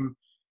form,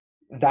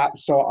 that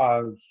sort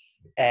of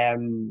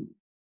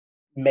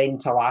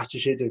mental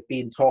attitude of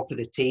being top of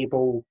the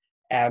table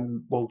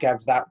will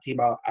give that team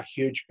a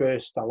huge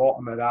boost, a lot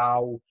of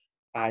morale,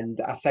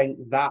 and I think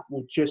that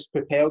will just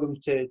propel them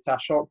to a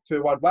shock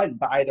 2-1 win.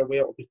 But either way,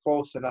 it'll be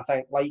close, and I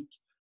think like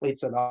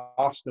Leeds and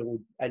Arsenal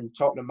and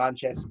Tottenham,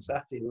 Manchester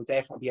City will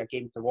definitely be a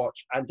game to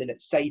watch, and an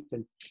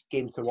exciting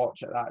game to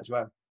watch at that as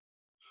well.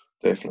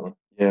 Definitely.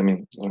 Yeah, I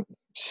mean,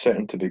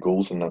 certain to be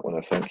goals in that one,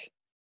 I think.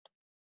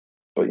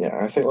 But yeah,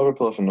 I think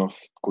Liverpool have enough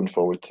going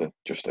forward to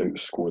just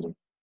outscore them.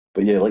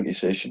 But yeah, like you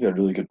say, it should be a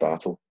really good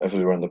battle.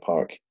 Everywhere in the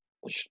park,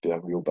 it should be a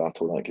real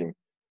battle, that game.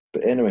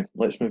 But anyway,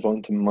 let's move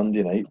on to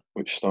Monday night,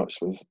 which starts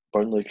with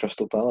Burnley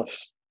Crystal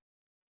Palace.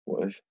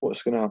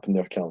 What's going to happen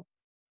there, Cal?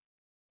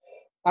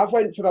 I've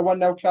went for the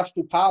 1-0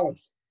 Crystal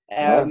Palace.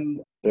 There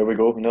we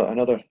go,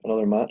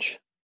 another match.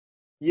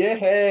 Yeah,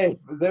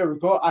 there we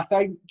go. I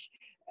think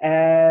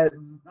that's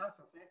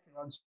the second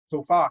one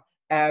so far.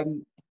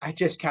 I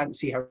just can't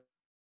see how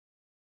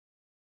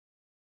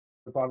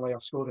Burnley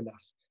are scoring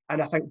this.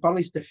 And I think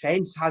Burnley's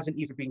defence hasn't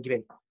even been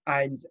great.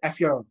 And I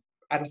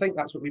think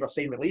that's what we were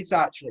saying with Leeds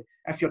actually,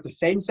 if your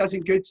defence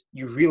isn't good,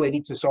 you really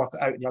need to sort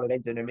it out in the other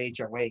end in a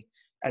major way.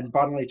 And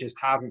Burnley just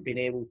haven't been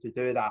able to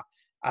do that.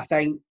 I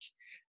think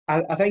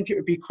it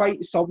would be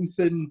quite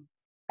something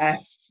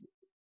if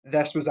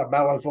this was a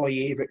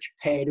Milivojevic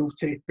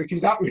penalty,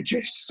 because that would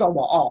just sum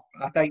it up,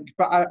 I think.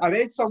 But I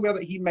read somewhere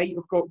that he might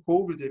have got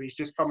COVID and he's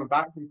just coming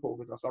back from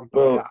COVID or something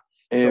like that.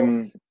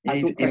 So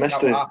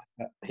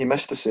he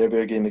missed the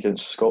Serbia game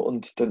against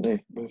Scotland, didn't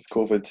he, with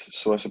COVID?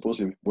 So I suppose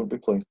he won't be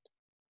playing.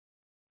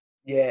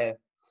 Yeah,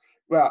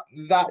 well,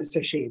 that's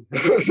a shame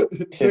because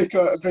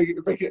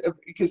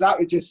that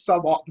would just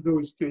sum up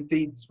those two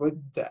teams,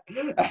 wouldn't it?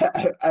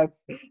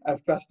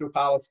 if Crystal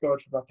Palace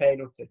scored from a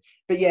penalty.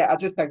 But yeah, I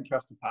just think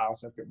Crystal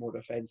Palace have got more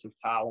defensive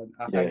talent.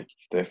 I think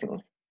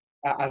definitely.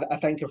 I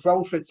think if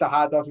Wilfred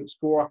Zaha doesn't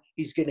score,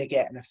 he's going to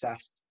get an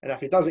assist. And if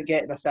he doesn't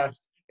get an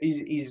assist,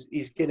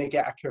 he's going to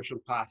get a crucial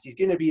pass. He's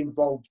going to be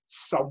involved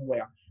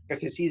somewhere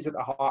because he's at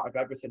the heart of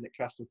everything that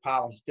Crystal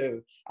Palace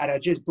do. And I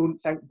just don't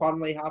think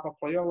Burnley have a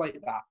player like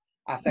that.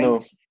 I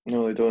think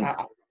no, they don't.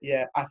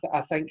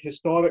 I think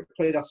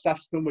historically their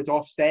system would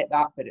offset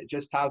that, but it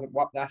just hasn't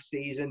worked this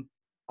season.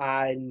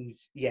 And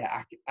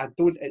yeah, I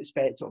don't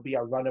expect it'll be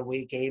a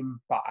runaway game,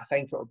 but I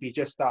think it'll be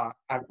just a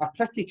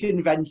pretty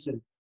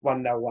convincing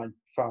 1-1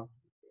 for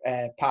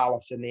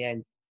Palace in the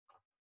end.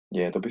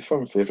 Yeah, they'll be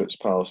firm favourites,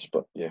 Palace,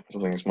 but yeah, I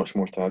don't think there's much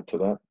more to add to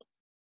that.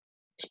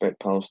 Expect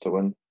Palace to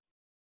win.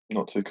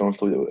 Not too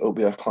comfortably. It'll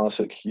be a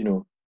classic,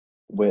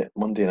 wet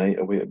Monday night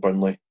away at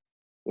Burnley.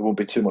 There won't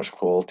be too much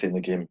quality in the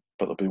game,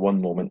 but there'll be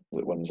one moment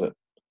that wins it.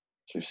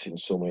 So we've seen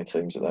so many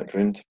times at that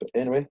ground. But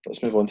anyway,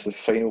 let's move on to the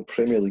final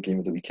Premier League game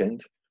of the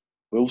weekend.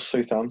 Wolves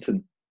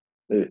Southampton.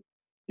 If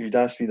you'd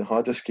asked me, the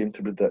hardest game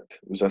to predict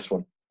was this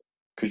one,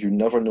 because you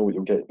never know what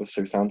you'll get with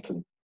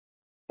Southampton.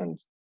 And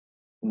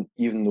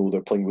even though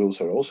they're playing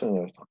Wolves, are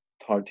also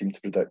a hard team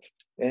to predict.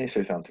 Any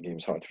Southampton game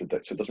is hard to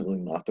predict, so it doesn't really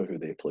matter who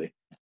they play.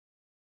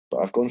 But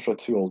I've gone for a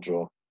 2-2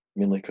 draw,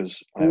 mainly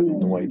because I have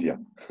no idea.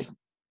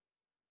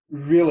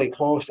 Really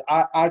close.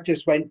 I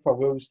just went for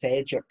Wolves to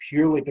edge it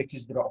purely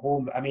because they're at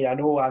home. I mean, I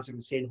know, as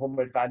I'm saying, home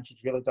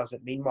advantage really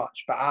doesn't mean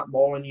much, but at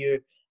Molineux,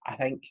 I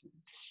think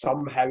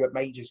somehow it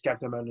might just give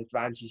them an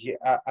advantage.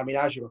 I mean,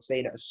 as you were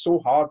saying, it's so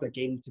hard a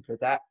game to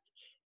predict.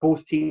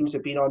 Both teams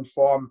have been on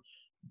form.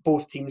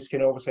 Both teams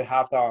can obviously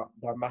have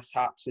their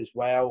mishaps as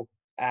well.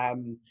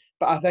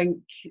 But I think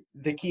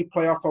the key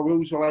player for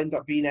Wolves will end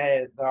up being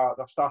their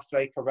star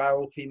striker,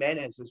 Raul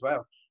Jimenez, as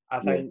well.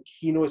 I think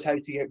he knows how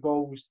to get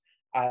goals.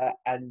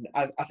 And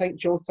I think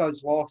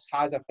Jota's loss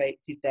has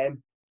affected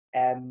them,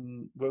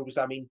 Wolves,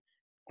 in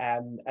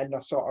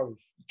their sort of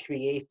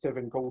creative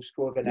and goal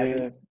scoring.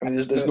 Yeah, I mean,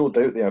 there's no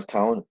doubt they have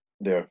talent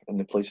there in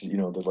the places,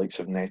 the likes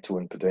of Neto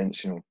and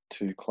Podence,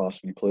 two Class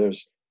B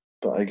players.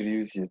 But I agree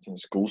with you,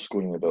 his goal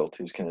scoring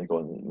ability has kind of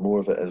gone, more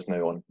of it is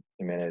now on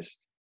Jimenez.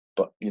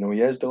 But, he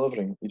is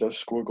delivering. He does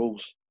score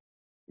goals.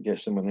 He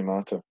gets them when they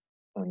matter.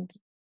 And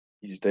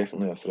he's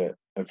definitely a threat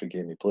every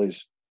game he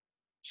plays.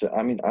 So,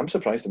 I mean, I'm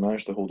surprised they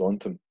managed to hold on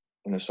to him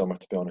in the summer,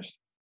 to be honest.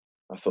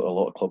 I thought a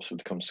lot of clubs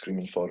would come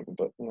screaming for him,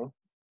 but,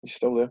 he's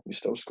still there. He's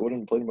still scoring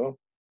and playing well.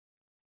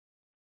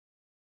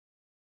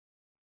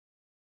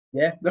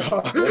 Yeah.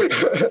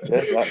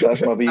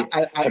 That's my wee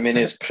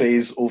Jimenez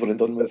praise over and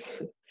done with.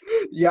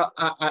 Yeah,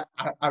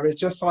 I was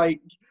just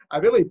like, I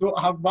really don't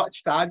have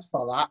much to add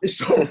for that.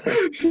 So,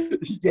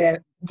 yeah,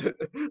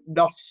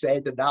 enough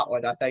said in that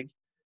one, I think.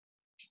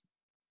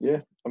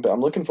 Yeah, but I'm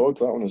looking forward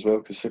to that one as well,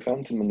 because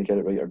Southampton, when they get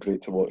it right, are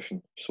great to watch,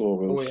 and so are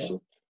Wolves. Yeah.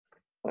 So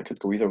that could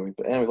go either way.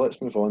 But anyway,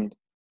 let's move on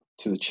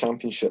to the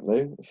Championship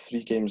now. There's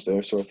 3 games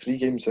there. So our 3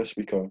 games this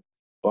week are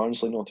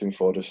Barnsley, Nottingham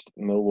Forest,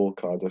 Millwall,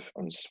 Cardiff,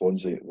 and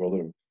Swansea,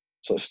 Rotherham.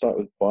 So let's start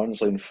with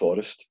Barnsley and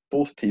Forest.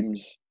 Both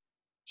teams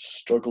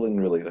struggling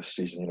really this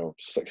season,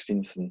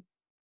 16th and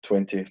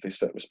 20th they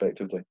sit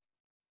respectively.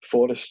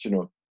 Forest,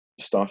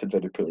 started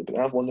very poorly, but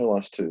they have won their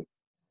last 2.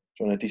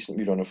 So on a decent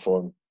wee run of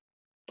form.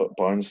 But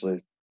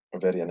Barnsley are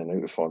very in and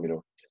out of form,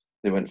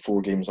 They went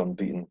 4 games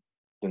unbeaten,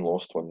 then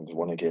lost one, and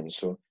won again.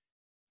 So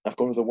I've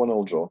gone with a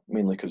 1-1 draw,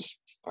 mainly because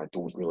I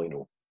don't really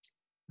know.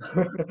 I've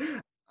went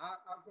with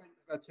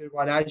a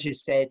 2-1. As you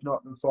said,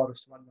 Nottingham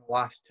Forest won the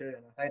last 2,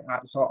 and I think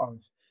that sort of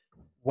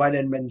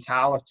winning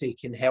mentality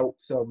can help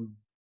them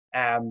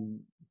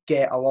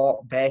get a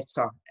lot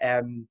better.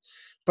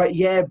 But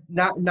yeah,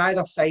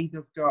 neither side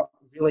have got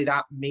really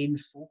that main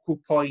focal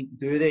point,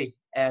 do they?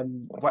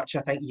 Which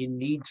I think you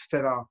need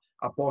for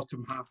a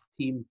bottom half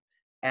team.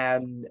 I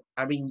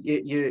mean,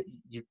 you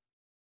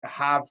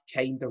have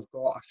kind of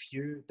got a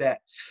few, but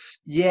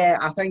yeah,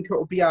 I think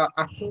it'll be a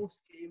close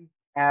game.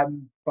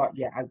 But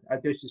yeah, I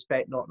do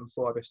suspect Nottingham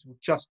Forest will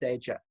just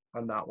edge it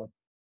on that one.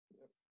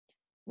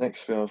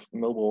 Next we have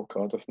Millwall,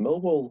 Cardiff.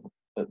 Millwall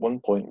at one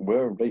point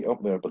were right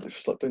up there, but they've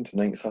slipped down to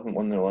 9th, haven't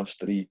won their last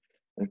 3.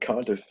 And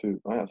Cardiff, who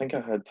I think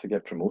I had to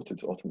get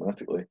promoted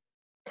automatically,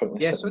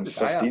 currently sitting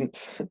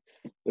 15th.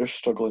 They're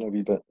struggling a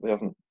wee bit. They've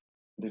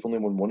only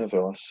won 1 of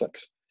their last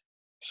 6.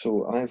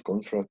 So I've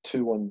gone for a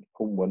 2-1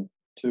 home win,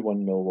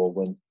 2-1 Millwall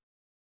win,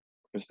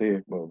 because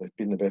they've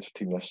been the better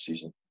team this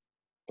season.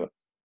 But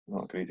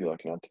not a great deal I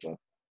can add to that.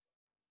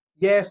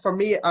 Yeah, for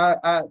me, I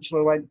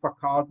actually went for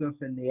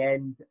Cardiff in the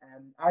end.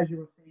 As you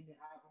were saying, they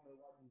have only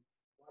won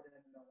in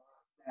the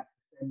last 6,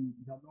 and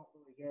they're not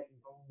really getting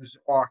goals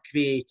or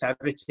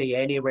creativity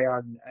anywhere.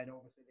 And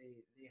obviously,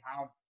 they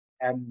have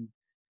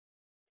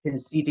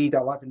conceded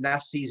 11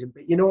 this season.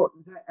 But it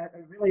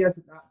really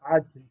isn't that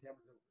bad in terms of.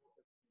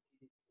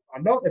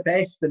 I'm not the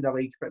best in the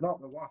league, but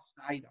not the worst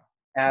either.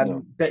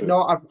 I've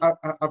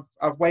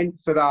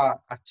went for a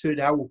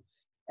 2-0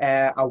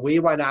 away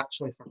one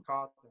actually for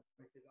Cardiff,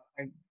 because I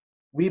think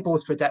we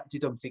both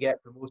predicted them to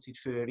get promoted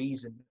for a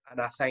reason,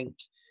 and I think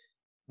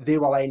they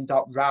will end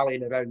up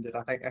rallying around it.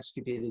 I think this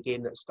could be the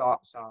game that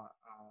starts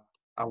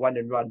a win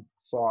and run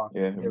for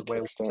the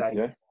Welsh side.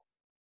 Yeah.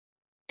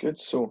 Good.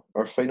 So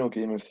our final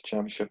game of the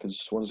championship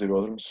is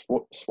Swansea-Rotherham.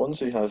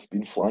 Swansea have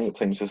been flying at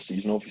times this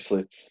season,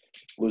 obviously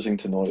losing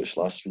to Norwich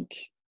last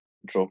week,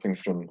 dropping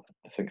from,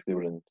 I think they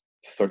were in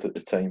third at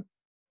the time.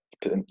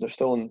 They're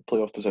still in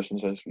playoff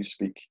positions as we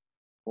speak,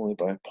 only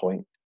by a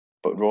point.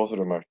 But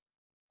Rotherham are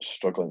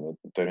struggling,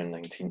 down in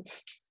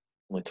 19th,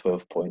 only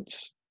 12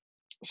 points.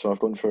 So I've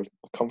gone for a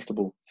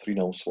comfortable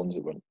 3-0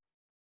 Swansea win.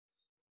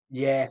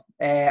 Yeah,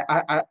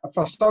 I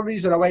for some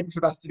reason I went for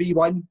the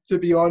 3-1 to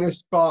be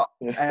honest, but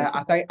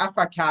I think if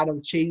I can, I'll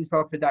change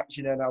my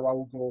prediction and I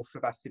will go for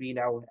the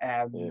 3-0.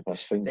 Yeah,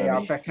 that's fine by There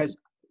me. because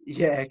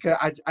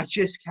 'cause I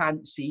just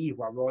can't see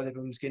where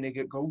Rotherham's going to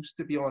get goals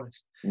to be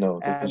honest. No,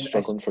 they've been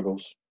struggling for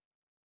goals.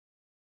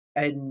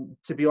 And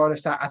to be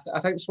honest, I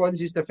think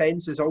Swansea's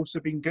defence has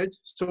also been good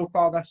so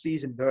far this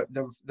season.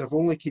 They've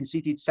only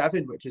conceded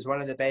 7, which is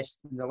one of the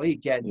best in the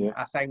league. And Yeah.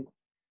 I think,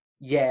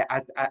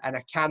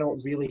 I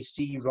cannot really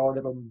see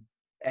Rotherham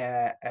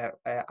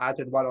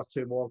adding 1 or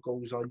 2 more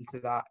goals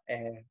onto that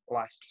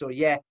list. So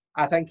yeah,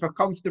 I think a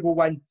comfortable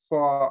win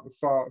for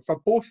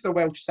both the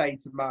Welsh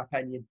sides, in my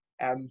opinion.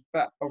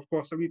 But of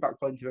course, a wee bit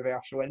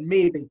controversial and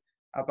maybe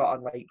a bit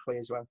unlikely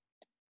as well.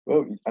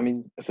 Well, I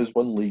mean, if there's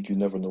one league you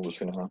never know what's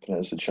going to happen,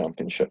 it's the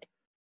Championship.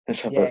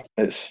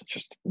 It's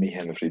just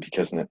mayhem every week,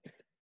 isn't it?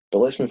 But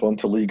let's move on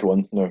to League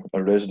One. Now,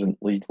 our resident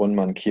League One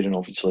man, Kieran,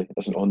 obviously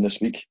isn't on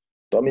this week.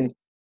 But I mean,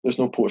 there's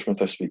no Portsmouth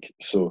this week,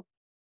 so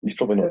he's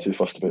probably not too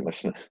fussed about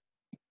missing it.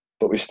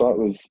 But we start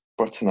with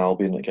Burton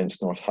Albion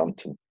against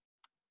Northampton.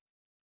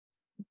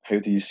 How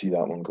do you see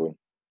that one going?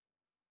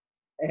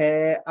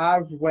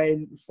 I've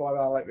went for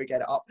let me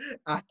get it up,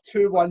 a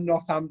 2-1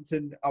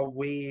 Northampton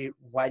away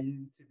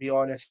win, to be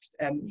honest.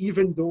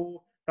 Even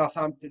though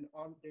Northampton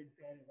aren't doing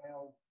very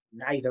well,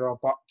 neither are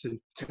Burton,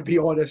 to be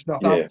honest.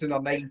 Northampton are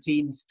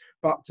 19th,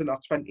 Burton are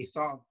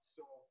 23rd,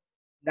 so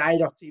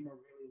neither team are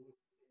really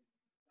looking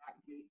that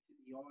great, to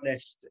be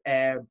honest.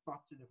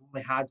 Burton have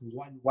only had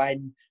 1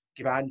 win.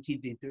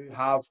 Granted, they do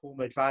have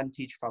home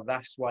advantage for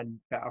this one,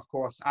 but of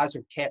course, as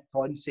we've kept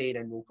on saying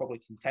and we'll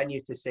probably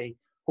continue to say,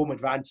 home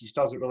advantage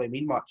doesn't really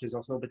mean much as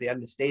there's nobody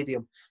in the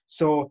stadium.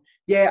 So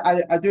yeah,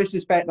 I do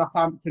suspect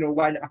Northampton will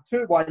win a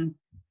 2-1.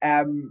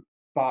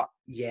 But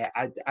yeah,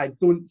 I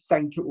don't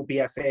think it will be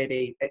a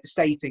very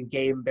exciting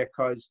game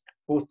because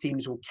both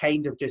teams will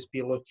kind of just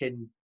be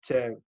looking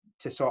to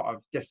sort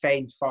of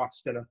defend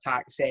first and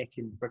attack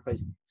second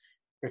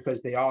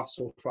because they are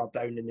so far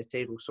down in the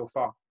table so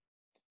far.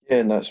 Yeah,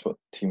 and that's what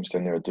teams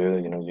down there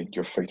do. You know,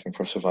 you're fighting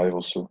for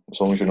survival, so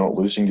as long as you're not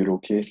losing, you're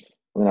okay.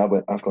 I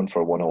mean, I've gone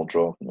for a 1-1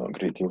 draw. Not a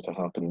great deal to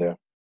happen there.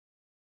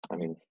 I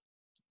mean,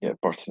 yeah,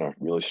 Burton are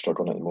really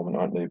struggling at the moment,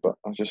 aren't they? But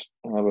I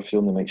have a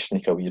feeling they might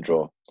sneak a wee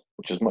draw,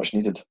 which is much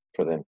needed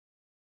for them.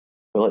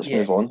 But let's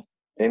move on.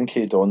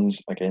 MK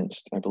Dons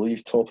against, I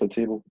believe, top of the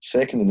table,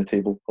 second in the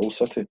table, Hull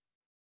City.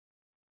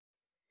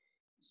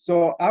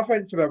 So I've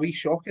went for a wee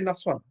shock in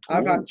this one.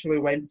 I've actually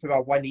went for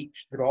a 1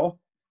 each draw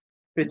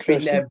between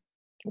them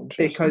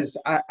because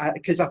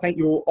I think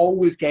you'll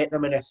always get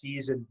them in a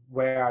season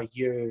where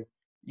you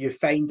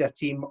find a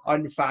team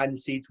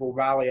unfancied will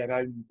rally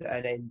around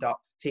and end up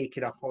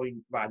taking a point,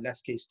 well, in this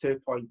case 2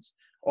 points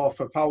off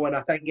of Hull, and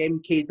I think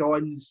MK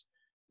Dons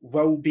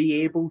will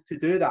be able to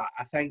do that.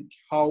 I think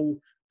Hull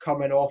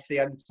coming off the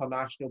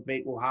international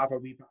break will have a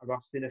wee bit of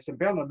rustiness, and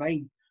bear in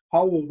mind,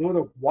 Hull, although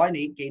they've won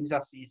 8 games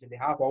this season, they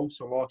have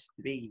also lost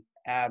 3.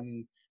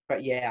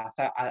 But yeah,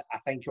 I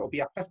think it'll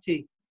be a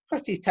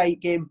pretty tight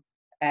game.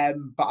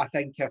 But I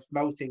think if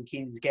Milton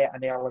Keynes get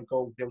an early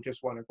goal, they'll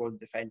just want to go and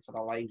defend for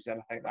their lives, and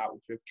I think that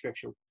will prove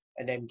crucial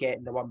in them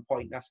getting the 1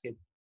 point this game.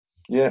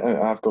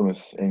 Yeah, I've gone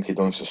with MK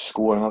Dons to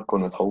score, and I've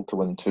gone with Hull to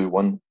win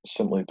 2-1,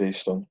 simply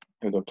based on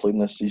how they're playing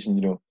this season.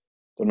 You know,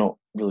 they're not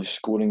really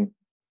scoring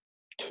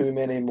too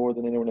many more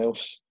than anyone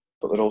else,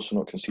 but they're also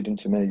not conceding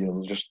too many. You know,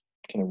 they're just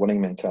kind of winning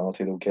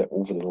mentality. They'll get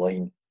over the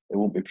line. It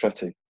won't be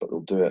pretty, but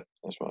they'll do it.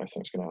 That's what I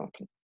think is going to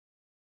happen.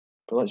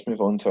 But let's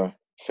move on to our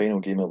final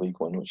game of League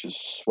One, which is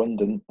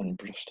Swindon and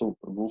Bristol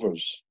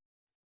Rovers.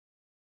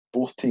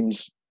 Both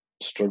teams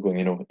struggling,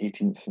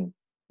 18th and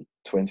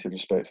 20th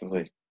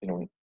respectively.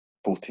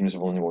 Both teams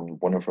have only won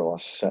 1 of their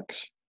last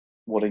 6.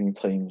 Worrying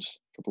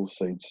times for both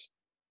sides.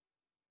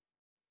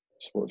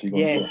 So what have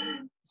you gone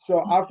for?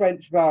 So I've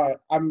went for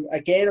I'm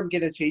going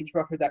to change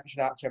my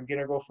prediction. Actually, I'm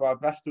going to go for a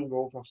Bristol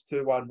Rovers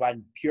 2-1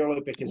 win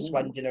purely because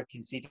Swindon have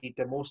conceded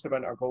the most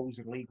amount of goals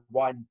in League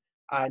One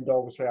and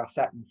obviously are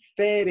sitting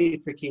very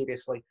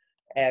precariously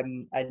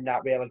in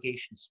that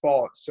relegation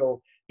spot.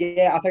 So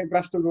yeah, I think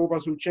Bristol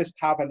Rovers will just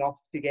have enough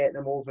to get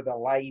them over the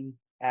line.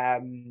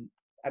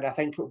 And I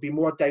think it will be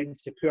more down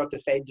to poor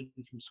defending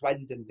from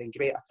Swindon than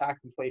great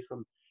attacking play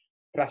from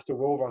Bristol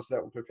Rovers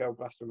that will propel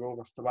Bristol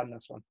Rovers to win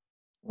this one.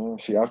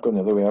 See, I've gone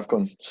the other way. I've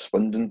gone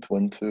Swindon to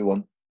win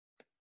 2-1.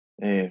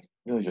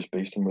 Really just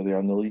based on where they are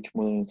in the league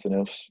more than anything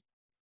else.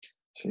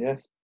 So yeah,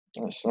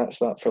 that's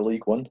that for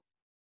League One.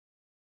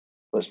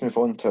 Let's move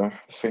on to our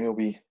final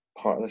wee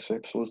part of this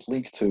episode,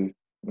 League Two.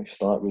 We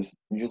start with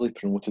newly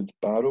promoted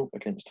Barrow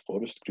against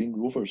Forest Green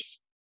Rovers.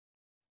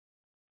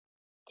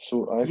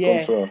 So I've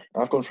Yeah,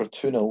 gone for a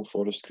 2-0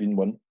 Forest Green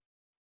win,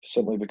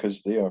 simply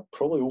because they are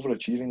probably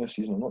overachieving this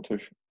season. I'm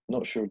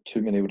not sure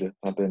too many would have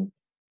had them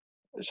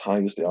as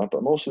high as they are, but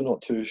I'm also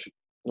not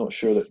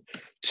sure that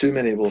too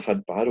many will have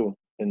had Barrow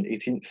in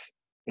 18th.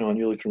 You know, a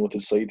newly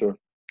promoted side are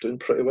doing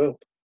pretty well.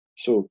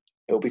 So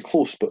it'll be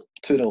close, but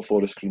 2-0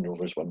 Forest Green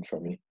Rovers win for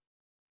me.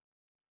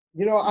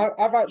 you know,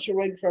 I've actually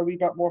went for a wee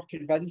bit more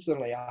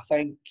convincingly. I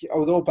think,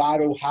 although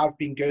Barrow have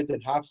been good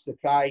and have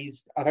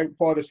surprised, I think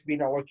Forest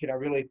Green are looking a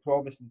really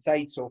promising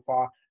side so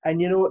far.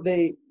 And you know,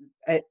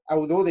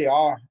 although they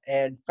are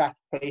in fifth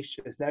place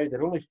just now,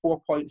 they're only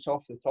 4 points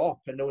off the top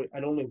and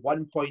only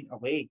 1 point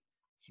away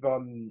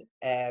from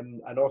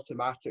an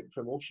automatic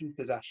promotion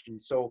position.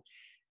 So,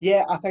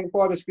 yeah, I think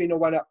Forest Green will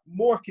win it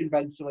more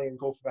convincingly and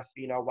go for a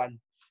 3-0 win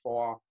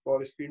for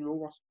Forest Green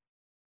Rovers.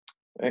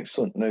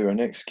 Excellent. Now our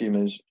next game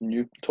is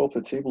top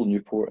of the table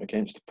Newport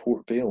against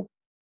Port Vale.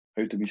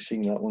 How do we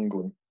see that one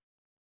going?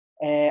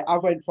 I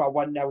went for a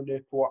 1-0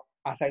 Newport.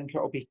 I think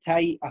it'll be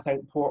tight. I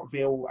think Port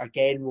Vale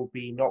again will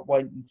be not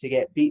wanting to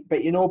get beat.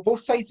 But you know,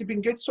 both sides have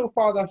been good so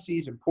far this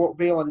season. Port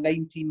Vale on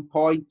 19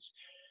 points.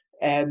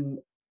 They've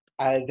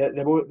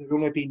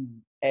only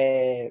been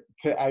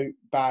put out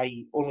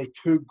by only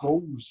 2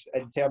 goals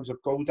in terms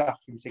of goal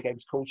difference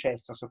against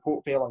Colchester. So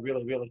Port Vale are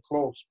really, really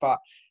close. But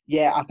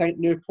yeah, I think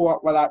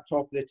Newport with that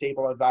top of the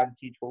table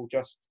advantage will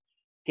just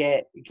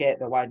get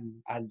the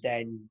win and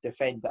then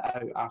defend it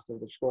out after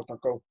they've scored a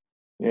goal.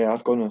 Yeah,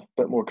 I've gone a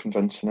bit more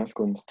convincing. I've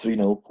gone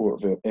 3-0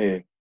 Port Vale.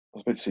 I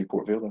was about to say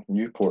Port Vale there.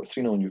 Newport,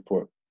 3-0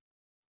 Newport.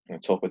 On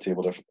top of the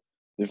table,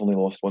 they've only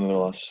lost one of their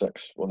last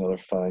 6, one of their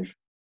 5.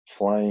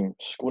 Flying,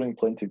 scoring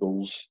plenty of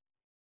goals,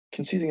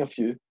 conceding a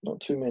few, not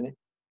too many.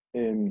 I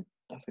think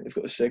they've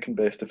got the second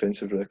best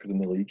defensive record in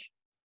the league.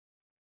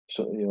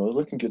 So, you know, they're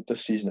looking good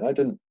this season. I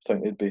didn't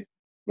think they'd be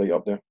right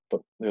up there,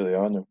 but there they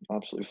are, and they're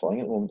absolutely flying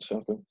at the moment. So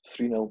I've gone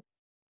 3-0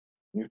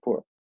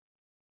 Newport.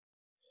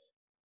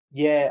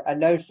 Yeah,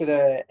 and now for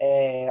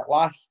the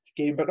last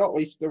game, but not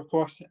least, of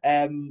course,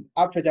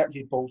 I've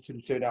predicted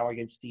Bolton 2-0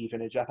 against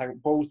Stevenage. I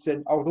think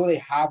Bolton, although they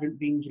haven't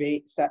been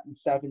great, sitting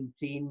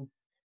 17,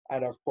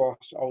 and of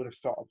course, all the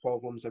sort of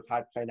problems they've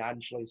had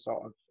financially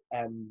sort of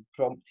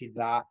prompted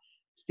that.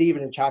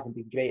 Stevenage haven't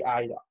been great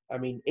either. I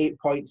mean, 8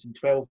 points in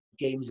 12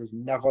 games is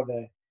never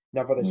the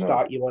No,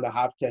 start you want to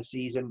have to a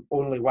season.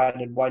 Only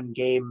winning one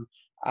game,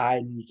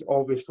 and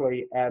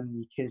obviously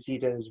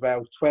conceding as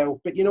well 12.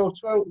 But you know,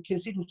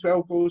 conceding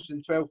 12 goals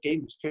in 12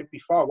 games could be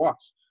far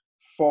worse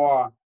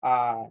for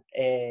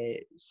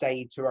a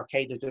side who are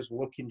kind of just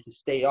looking to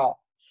stay up.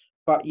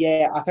 But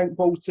yeah, I think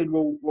Bolton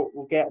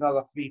will get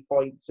another 3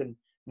 points, and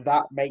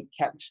that might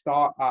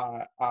kickstart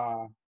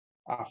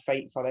a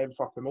fight for them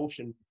for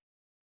promotion.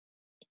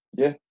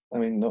 yeah, I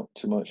mean, not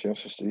too much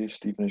else to say.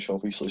 Stevenage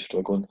obviously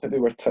struggling. I think they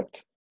were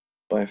tipped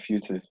by a few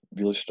to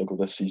really struggle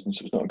this season,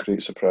 so it's not a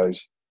great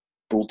surprise.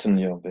 Bolton,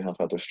 yeah, they have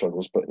had their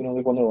struggles, but you know,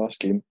 they've won their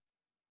last game.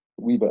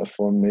 A wee bit of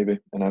form maybe,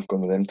 and I've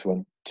gone with them to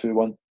win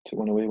 2-1,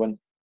 2-1 away win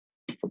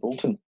for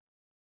Bolton.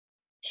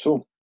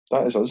 So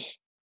that is us.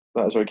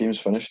 That is our games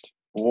finished.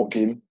 What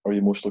game are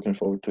you most looking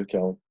forward to,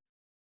 Callum?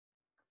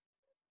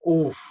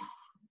 Oh,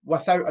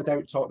 without a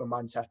doubt, Tottenham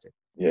Man City.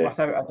 Yeah,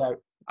 Without a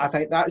doubt. I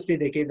think that's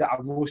been the game that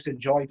I've most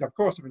enjoyed. Of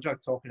course, I've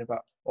enjoyed talking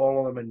about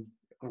all of them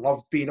and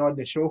loved being on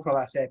the show for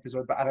this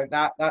episode, but I think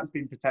that's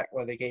been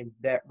particularly the game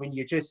that when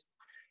you just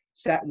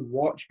sit and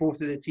watch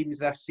both of the teams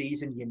this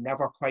season, you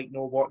never quite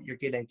know what you're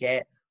going to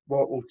get.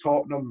 What will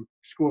Tottenham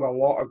score a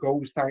lot of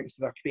goals thanks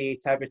to their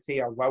creativity,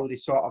 or will they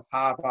sort of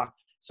have a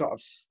sort of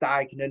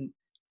stagnant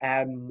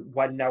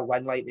 1-0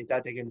 win like they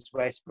did against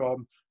West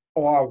Brom?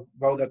 Or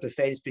will their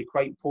defence be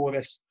quite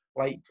porous,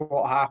 like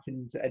what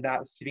happened in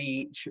that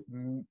 3-each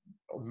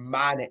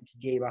manic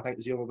game? I think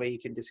is the only way you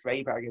can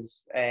describe it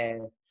against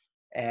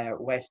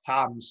West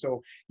Ham.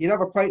 So you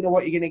never quite know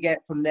what you're going to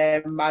get from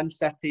them. Man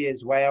City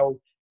as well.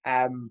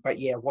 But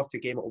yeah, what a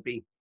game it will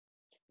be.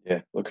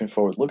 yeah, looking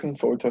forward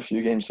to a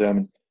few games there. I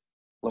mean,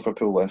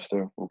 Liverpool,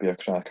 Leicester will be a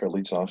cracker.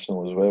 Leeds,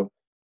 Arsenal as well.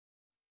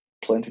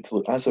 Plenty to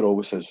look, as there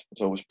always is.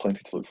 There's always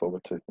plenty to look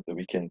forward to at the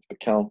weekend. But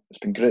Callum, it's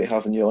been great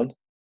having you on.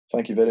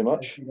 Thank you very It's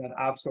much. been an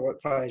absolute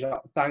pleasure.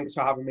 Thanks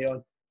for having me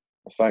on.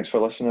 Thanks for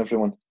listening,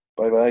 everyone.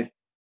 Bye bye.